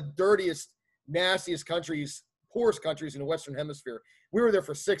one of the dirtiest, nastiest countries, poorest countries in the Western Hemisphere. We were there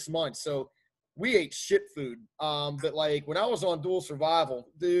for 6 months, so we ate shit food. But like when I was on dual survival,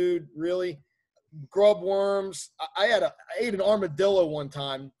 dude, really, grub worms. I ate an armadillo one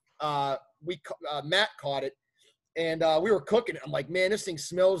time. Matt caught it, and we were cooking it. I'm like, man, this thing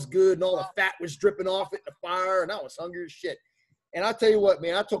smells good, and all the fat was dripping off it in the fire, and I was hungry as shit. And I tell you what,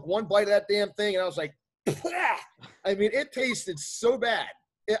 man, I took one bite of that damn thing, and I was like, I mean, it tasted so bad.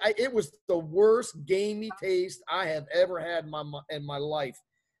 It was the worst gamey taste I have ever had in my life.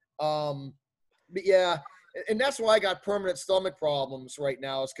 But yeah, and that's why I got permanent stomach problems right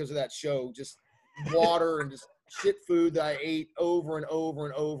now, is because of that show. Just water and just shit food that I ate over and over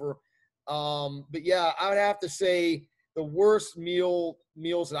and over. But yeah, I would have to say the worst meals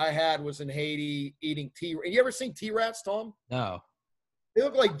that I had was in Haiti eating T. And you ever seen T-rats, Tom? No. They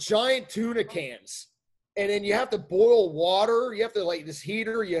look like giant tuna cans. And then you have to boil water. You have to, like, this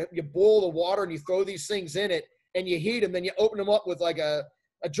heater, you boil the water and you throw these things in it and you heat them. Then you open them up with like a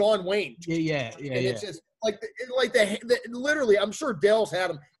John Wayne. Yeah. It's just like the literally, I'm sure Dell's had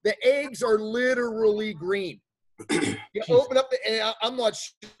them. The eggs are literally green. You open up and I'm not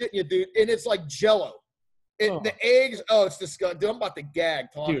shitting you, dude. And it's like Jello. The eggs, it's disgusting. Dude, I'm about to gag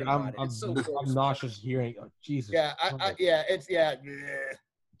talking about it. It's so gross. I'm nauseous hearing. Oh, Jesus. Yeah,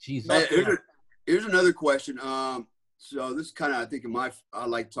 Jesus. Here's another question. So this is kind of, I think, I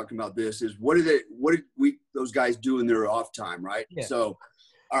like talking about this is what did those guys do in their off time, right? Yeah. So,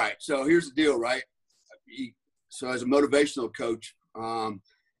 all right. So here's the deal, right? So as a motivational coach,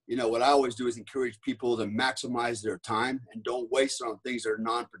 what I always do is encourage people to maximize their time and don't waste it on things that are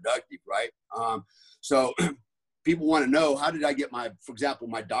non-productive, right? So people want to know, how did I get for example,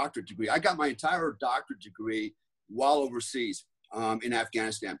 my doctorate degree? I got my entire doctorate degree while overseas in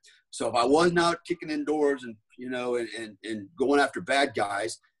Afghanistan. So if I wasn't out kicking indoors and going after bad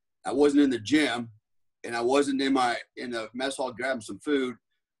guys, I wasn't in the gym, and I wasn't in the mess hall grabbing some food.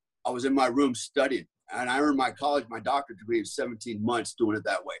 I was in my room studying, and I earned my doctorate degree in 17 months doing it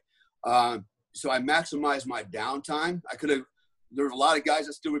that way. So I maximized my downtime. There were a lot of guys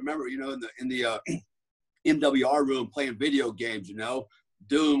I still remember, in the MWR room playing video games,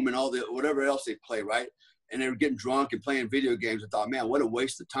 Doom and all the whatever else they play, right? And they were getting drunk and playing video games. I thought, man, what a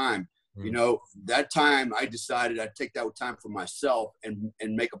waste of time. That time I decided I'd take that time for myself and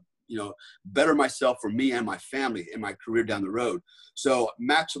make better myself for me and my family in my career down the road. So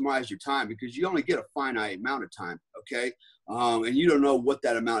maximize your time, because you only get a finite amount of time. Okay. And you don't know what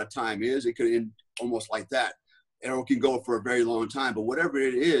that amount of time is. It could end almost like that, or it can go for a very long time, but whatever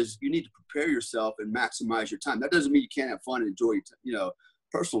it is, you need to prepare yourself and maximize your time. That doesn't mean you can't have fun and enjoy,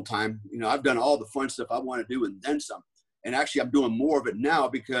 personal time. I've done all the fun stuff I want to do and then some. And actually, I'm doing more of it now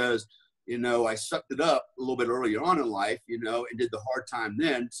because, I sucked it up a little bit earlier on in life, and did the hard time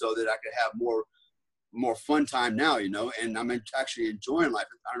then so that I could have more fun time now, and I'm actually enjoying life.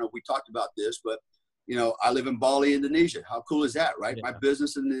 I don't know if we talked about this, but, I live in Bali, Indonesia. How cool is that, right? Yeah. My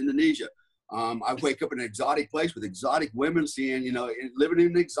business in Indonesia. I wake up in an exotic place with exotic women, seeing, living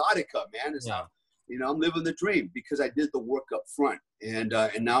in an exotica, man. It's not, I'm living the dream because I did the work up front, and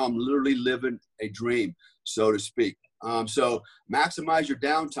now I'm literally living a dream, so to speak. So maximize your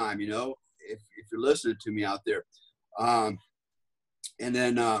downtime, if you're listening to me out there. And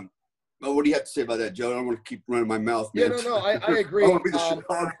then, what do you have to say about that, Joe? I don't want to keep running my mouth, man. Yeah, no, I agree.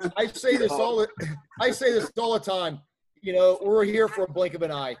 I say this all the time. We're here for a blink of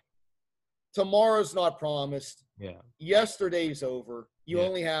an eye. Tomorrow's not promised. Yeah. Yesterday's over. You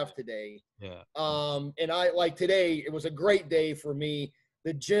only have today. Yeah. And I like today, it was a great day for me.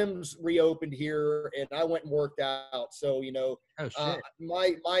 The gym's reopened here and I went and worked out. So,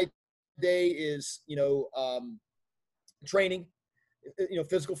 my day is, training,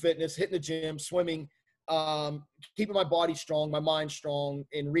 physical fitness, hitting the gym, swimming, keeping my body strong, my mind strong,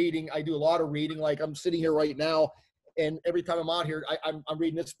 and reading. I do a lot of reading. Like I'm sitting here right now, and every time I'm out here, I'm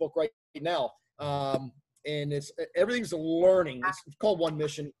reading this book right now. And everything's a learning. It's called One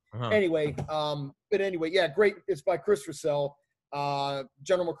Mission. Anyway, but anyway, yeah, great. It's by Chris Russell.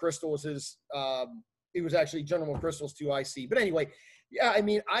 General McChrystal was his. He was actually General McChrystal's 2IC. But anyway, yeah, I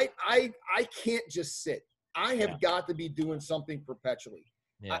mean, I can't just sit. I have got to be doing something perpetually.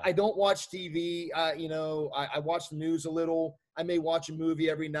 Yeah. I don't watch TV. I watch the news a little. I may watch a movie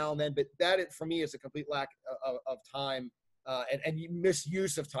every now and then, but for me is a complete lack of time and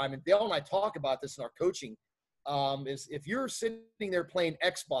misuse of time. And Dale and I talk about this in our coaching. Is if you're sitting there playing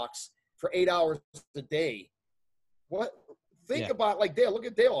Xbox for 8 hours a day, think about like Dale. Look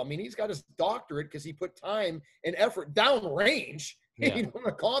at Dale. I mean, he's got his doctorate because he put time and effort downrange, in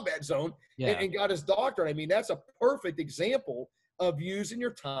a combat zone, and got his doctorate. I mean, that's a perfect example of using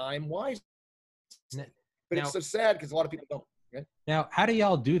your time wisely. But it's so sad because a lot of people don't. Okay? Now, how do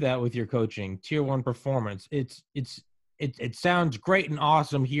y'all do that with your coaching, Tier 1 performance? It sounds great and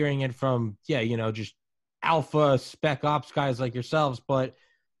awesome hearing it from, just alpha spec ops guys like yourselves. But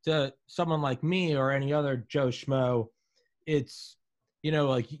to someone like me or any other Joe Schmo, it's,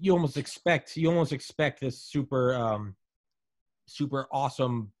 like you almost expect this super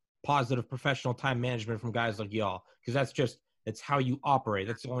awesome, positive professional time management from guys like y'all, because it's how you operate.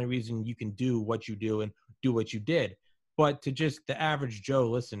 That's the only reason you can do what you do and do what you did. But to just the average Joe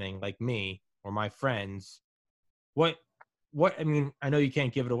listening, like me or my friends, what I mean, I know you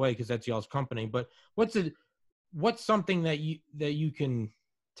can't give it away because that's y'all's company, but what's something that you can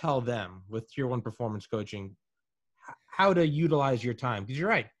tell them with Tier 1 performance coaching, how to utilize your time? Because you're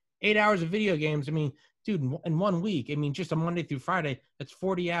right, 8 hours of video games. I mean, dude, in 1 week, I mean, just a Monday through Friday, that's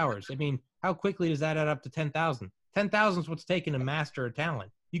 40 hours. I mean, how quickly does that add up to 10,000? 10,000 is what's taken to master a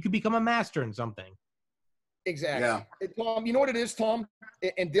talent. You could become a master in something. Exactly. Yeah. Tom, you know what it is, Tom?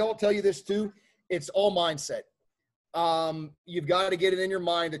 And Dale will tell you this too. It's all mindset. You've got to get it in your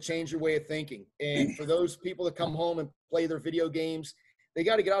mind to change your way of thinking. And for those people that come home and play their video games, they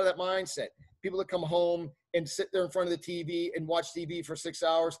got to get out of that mindset. People that come home and sit there in front of the TV and watch TV for 6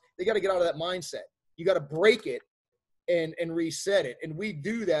 hours, they got to get out of that mindset. You got to break it and reset it. And we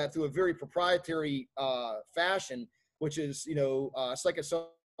do that through a very proprietary fashion, which is, psychosocial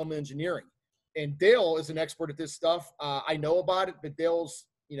engineering. And Dale is an expert at this stuff. I know about it, but Dale's,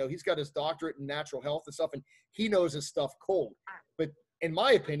 he's got his doctorate in natural health and stuff, and he knows his stuff cold. But in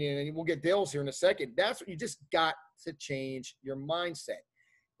my opinion, and we'll get Dale's here in a second, that's what you just got to change your mindset.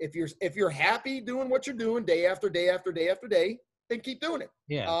 If you're happy doing what you're doing day after day after day after day, then keep doing it.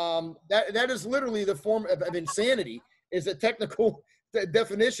 Yeah. That is literally the form of insanity. Is a technical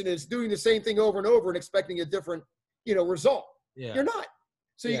definition is doing the same thing over and over and expecting a different, result. Yeah. You're not.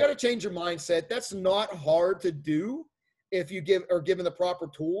 So you got to change your mindset. That's not hard to do if you are given the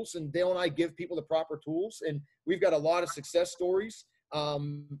proper tools. And Dale and I give people the proper tools, and we've got a lot of success stories. I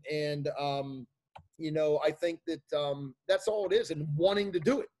think that that's all it is, and wanting to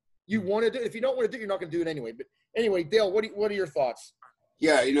do it. You want to do it. If you don't want to do it, you're not going to do it anyway. But anyway, Dale, what are your thoughts?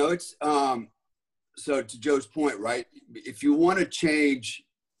 Yeah, it's so to Joe's point, right? If you want to change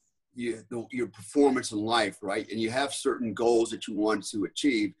your performance in life, right, and you have certain goals that you want to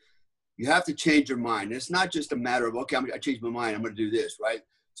achieve, you have to change your mind. And it's not just a matter of, okay, I changed my mind, I'm going to do this, right?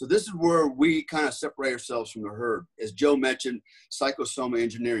 So this is where we kind of separate ourselves from the herd. As Joe mentioned, psychosoma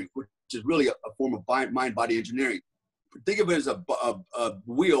engineering, which is really a form of mind-body engineering. Think of it as a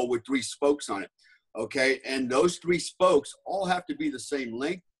wheel with 3 spokes on it, okay? And those 3 spokes all have to be the same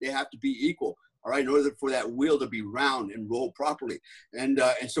length. They have to be equal. All right, in order for that wheel to be round and roll properly. And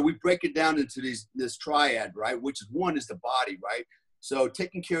so we break it down into this triad, right? Which is one is the body, right? So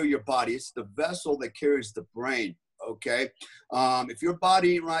taking care of your body, it's the vessel that carries the brain, okay? If your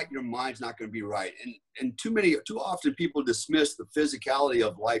body ain't right, your mind's not gonna be right. And too often people dismiss the physicality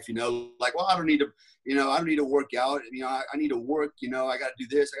of life, like, well, I don't need to work out. I need to work, I gotta do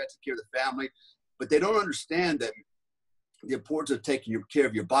this, I gotta take care of the family. But they don't understand that the importance of taking care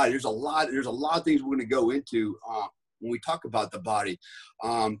of your body. There's a lot of things we're going to go into when we talk about the body.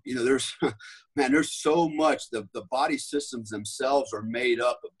 There's so much. The body systems themselves are made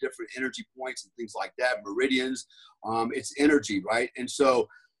up of different energy points and things like that, meridians. It's energy, right? And so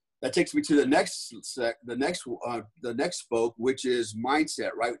that takes me to the next spoke, which is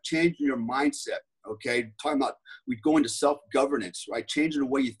mindset, right? Changing your mindset. Okay, talking about, we go into self-governance, right? Changing the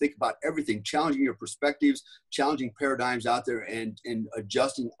way you think about everything, challenging your perspectives, challenging paradigms out there, and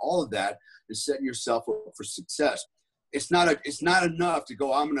adjusting all of that and setting yourself up for success. It's not enough to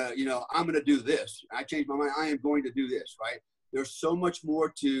go, I'm gonna do this. I changed my mind, I am going to do this, right? There's so much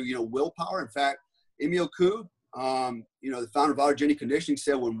more to willpower. In fact, Emil Koo, the founder of autogenic conditioning,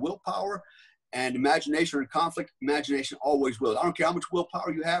 said when willpower and imagination are in conflict, imagination always will. I don't care how much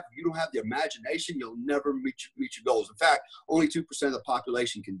willpower you have. If you don't have the imagination, you'll never meet your goals. In fact, only 2% of the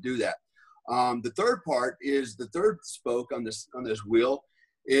population can do that. The third part is the third spoke on this wheel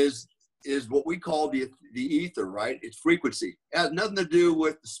is what we call the ether, right? It's frequency. It has nothing to do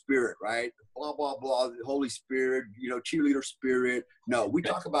with the spirit, right? Blah, blah, blah, the Holy Spirit, cheerleader spirit. No, we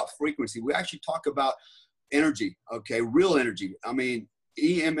talk about frequency. We actually talk about energy, okay? Real energy. I mean,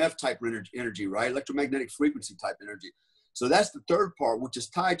 EMF type energy, right? Electromagnetic frequency type energy. So that's the third part, which is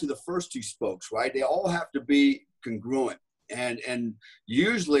tied to the first two spokes, right? They all have to be congruent. And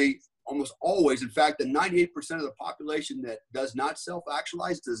usually, almost always, in fact, the 98% of the population that does not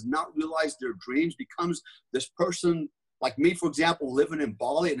self-actualize, does not realize their dreams, becomes this person like me, for example, living in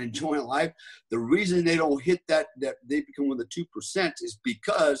Bali and enjoying life. The reason they don't hit that they become one of the 2% is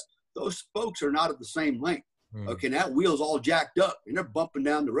because those spokes are not at the same length. Okay, and that wheel's all jacked up and they're bumping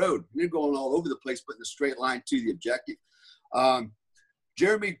down the road and they're going all over the place, but in a straight line to the objective.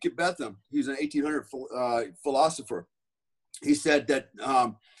 Jeremy Betham, he's an 1800 philosopher. He said that,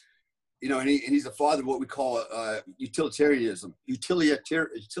 and he's the father of what we call utilitarianism.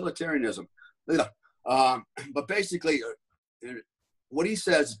 But basically, what he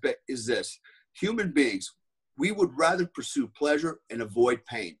says is this: human beings, we would rather pursue pleasure and avoid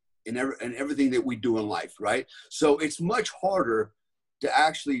pain in everything that we do in life, right? So it's much harder to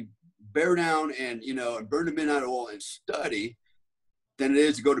actually bear down and burn the midnight oil and study than it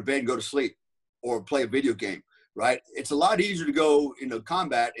is to go to bed and go to sleep or play a video game, right? It's a lot easier to go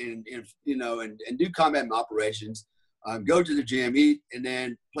combat and do combat operations, go to the gym, eat, and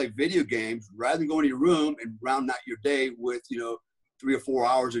then play video games rather than going to your room and round out your day with 3 or 4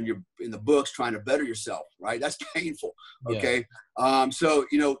 hours in the books trying to better yourself, right? That's painful. Okay. Yeah.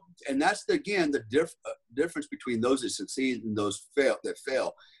 And that's the difference between those that succeed and those that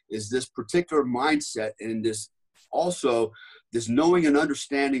fail is this particular mindset and this knowing and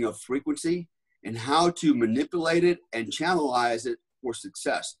understanding of frequency and how to manipulate it and channelize it for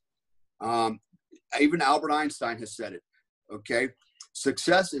success. Even Albert Einstein has said it. Okay.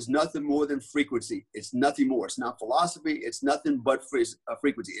 Success is nothing more than frequency. It's nothing more. It's not philosophy. It's nothing but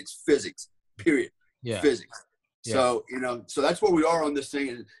frequency. It's physics, period. Yeah. Physics. Yeah. So, so that's where we are on this thing.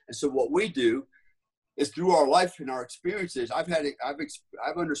 And so what we do is through our life and our experiences, I've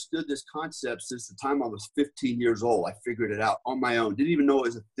understood this concept since the time I was 15 years old. I figured it out on my own. Didn't even know it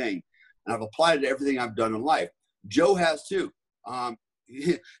was a thing. And I've applied it to everything I've done in life. Joe has too.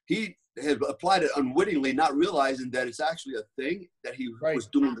 He has applied it unwittingly, not realizing that it's actually a thing that he was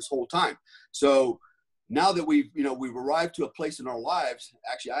doing this whole time. So now that we've arrived to a place in our lives,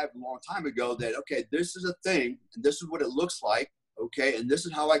 actually I have a long time ago that, okay, this is a thing and this is what it looks like. Okay. And this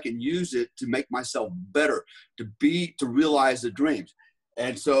is how I can use it to make myself better, to realize the dreams.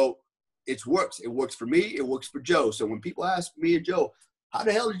 And so it works. It works for me. It works for Joe. So when people ask me and Joe, how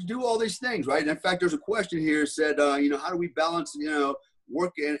the hell did you do all these things? Right. And in fact, there's a question here said, how do we balance,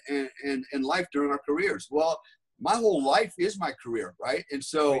 work and life during our careers? Well, my whole life is my career, right? And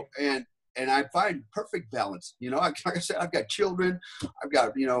so, and I find perfect balance. Like I said, I've got children,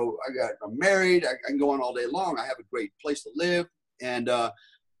 I'm married, I can go on all day long. I have a great place to live, and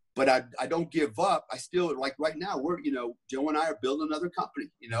but I don't give up. I still, like right now, we're Joe and I are building another company.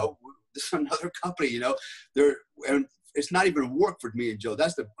 This is another company. And it's not even work for me and Joe.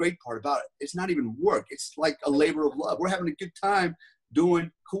 That's the great part about it. It's not even work. It's like a labor of love. We're having a good time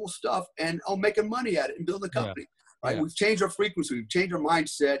doing cool stuff and making money at it and building a company. Yeah. Right? Yeah. We've changed our frequency. We've changed our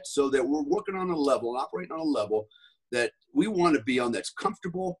mindset so that we're working on a level and operating on a level that we want to be on. That's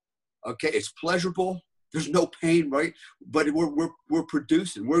comfortable. Okay. It's pleasurable. There's no pain, right? But we're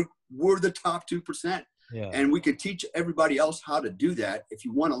producing. We're the top 2%. Yeah. And we can teach everybody else how to do that. If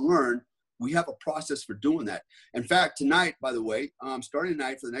you want to learn, we have a process for doing that. In fact, tonight, by the way, starting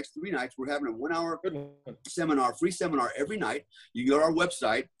tonight for the next 3 nights, we're having a 1-hour seminar, free seminar every night. You go to our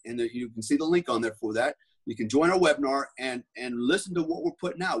website and you can see the link on there for that. You can join our webinar and listen to what we're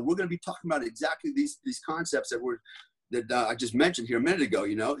putting out. We're going to be talking about exactly these concepts that I just mentioned here a minute ago.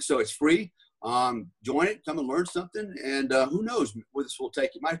 So it's free. Join it, come and learn something, and who knows where this will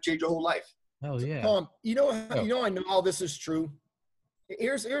take you. Might change your whole life. Oh yeah. Tom, I know all this is true.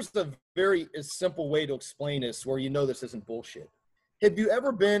 Here's the very simple way to explain this where this isn't bullshit. Have you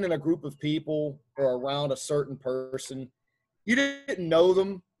ever been in a group of people or around a certain person? You didn't know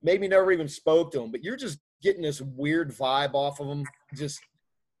them, maybe never even spoke to them, but you're just getting this weird vibe off of them. It's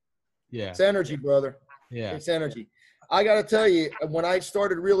energy, brother. Yeah. It's energy. I got to tell you, when I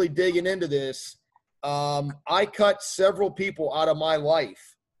started really digging into this, I cut several people out of my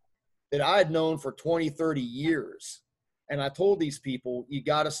life that I had known for 20, 30 years. And I told these people, you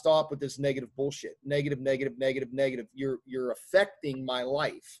got to stop with this negative bullshit. Negative, negative, negative, negative. You're affecting my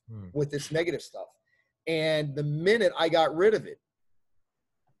life with this negative stuff. And the minute I got rid of it,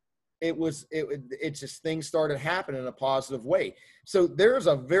 it just things started happening in a positive way. So there's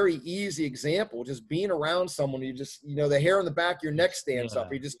a very easy example, just being around someone, you just, the hair on the back of your neck stands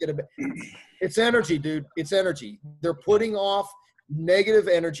up. You just get it's energy, dude. It's energy. They're putting off negative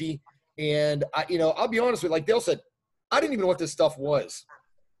energy. And I'll be honest with you, like Dale said, I didn't even know what this stuff was.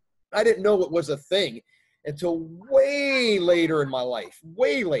 I didn't know it was a thing until way later in my life,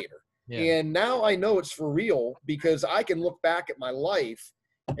 way later. Yeah. And now I know it's for real because I can look back at my life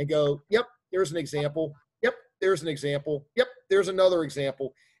and go, yep, there's an example. Yep, there's an example. Yep, there's another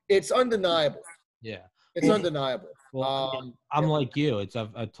example. It's undeniable. Yeah. It's undeniable. Well, I'm like you.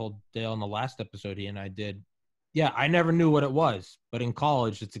 I told Dale in the last episode he and I did. Yeah, I never knew what it was. But in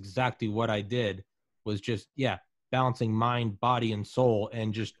college, it's exactly what I did was just, balancing mind, body, and soul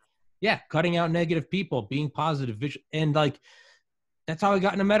and just, cutting out negative people, being positive. And like, that's how I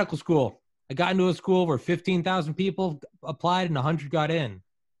got into medical school. I got into a school where 15,000 people applied and 100 got in.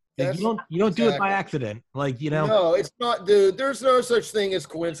 Like, you don't do it by accident. Like, No, it's not, dude. There's no such thing as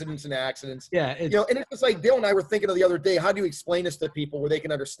coincidence and accidents. Yeah. And it's just like Dale and I were thinking of the other day, how do you explain this to people where they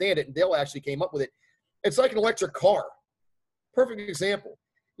can understand it? And Dale actually came up with it. It's like an electric car. Perfect example.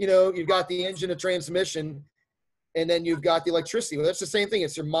 You've got the engine, the transmission, and then you've got the electricity. Well, that's the same thing.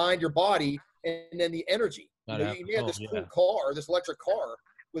 It's your mind, your body, and then the energy. You have this cool car, this electric car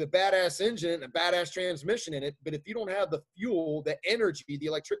with a badass engine and a badass transmission in it. But if you don't have the fuel, the energy, the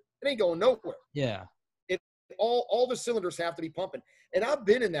electric, it ain't going nowhere. Yeah. All the cylinders have to be pumping. And I've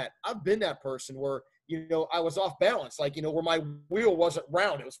been in that. I've been that person where, I was off balance. Like, where my wheel wasn't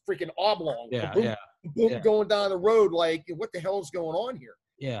round. It was freaking oblong. Yeah. Boom, boom, going down the road. Like, what the hell is going on here?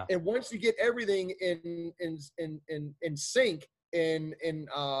 Yeah. And once you get everything in sync and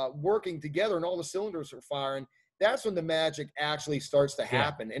working together and all the cylinders are firing, that's when the magic actually starts to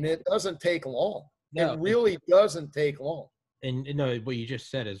happen. Yeah. And it doesn't take long. No, it really doesn't take long. And what you just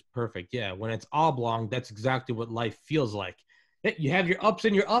said is perfect. Yeah. When it's oblong, that's exactly what life feels like. You have your ups,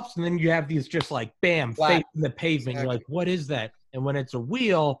 and then you have these just like, bam, facing the pavement. Exactly. You're like, what is that? And when it's a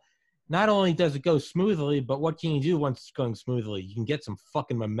wheel, not only does it go smoothly, but what can you do once it's going smoothly? You can get some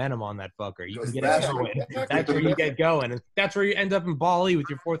fucking momentum on that fucker. You can get it going. That's where you get going. And that's where you end up in Bali with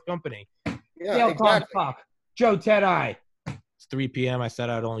your fourth company. Yeah, Dale exactly. Comstock, Joe Teti. It's 3 p.m. I said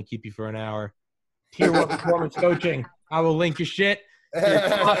I'd only keep you for an hour. Tier 1 performance coaching. I will link your shit.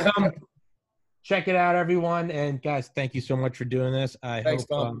 It's awesome. Check it out, everyone. And guys, thank you so much for doing this. I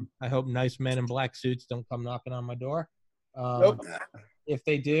hope nice men in black suits don't come knocking on my door. Nope. If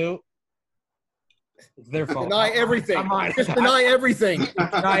they do, it's their fault. Deny everything. Just deny everything.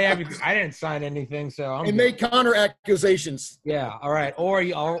 Deny everything. I didn't sign anything, so I'm. And make counter accusations. Yeah. All right. Or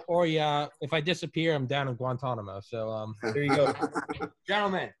if I disappear, I'm down in Guantanamo. So there you go,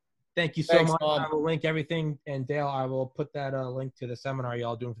 gentlemen. Thank you so much. Tom. I will link everything, and Dale, I will put that link to the seminar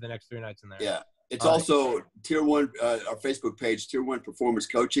y'all doing for the next 3 nights in there. Yeah. It's also Tier 1, our Facebook page, Tier 1 Performance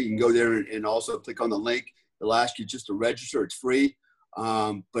Coaching. You can go there and also click on the link. They'll ask you just to register. It's free.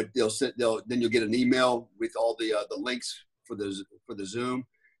 But then you'll get an email with all the links for the Zoom,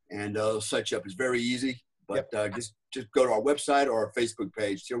 and set you up. It's very easy. But just go to our website or our Facebook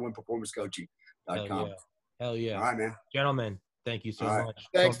page, tier1performancecoaching.com. Hell yeah. All right, man. Gentlemen, thank you so much.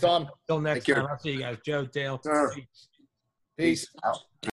 Thanks, Tom. Till next time. I'll see you guys. Joe, Dale. Sure. Peace. Out.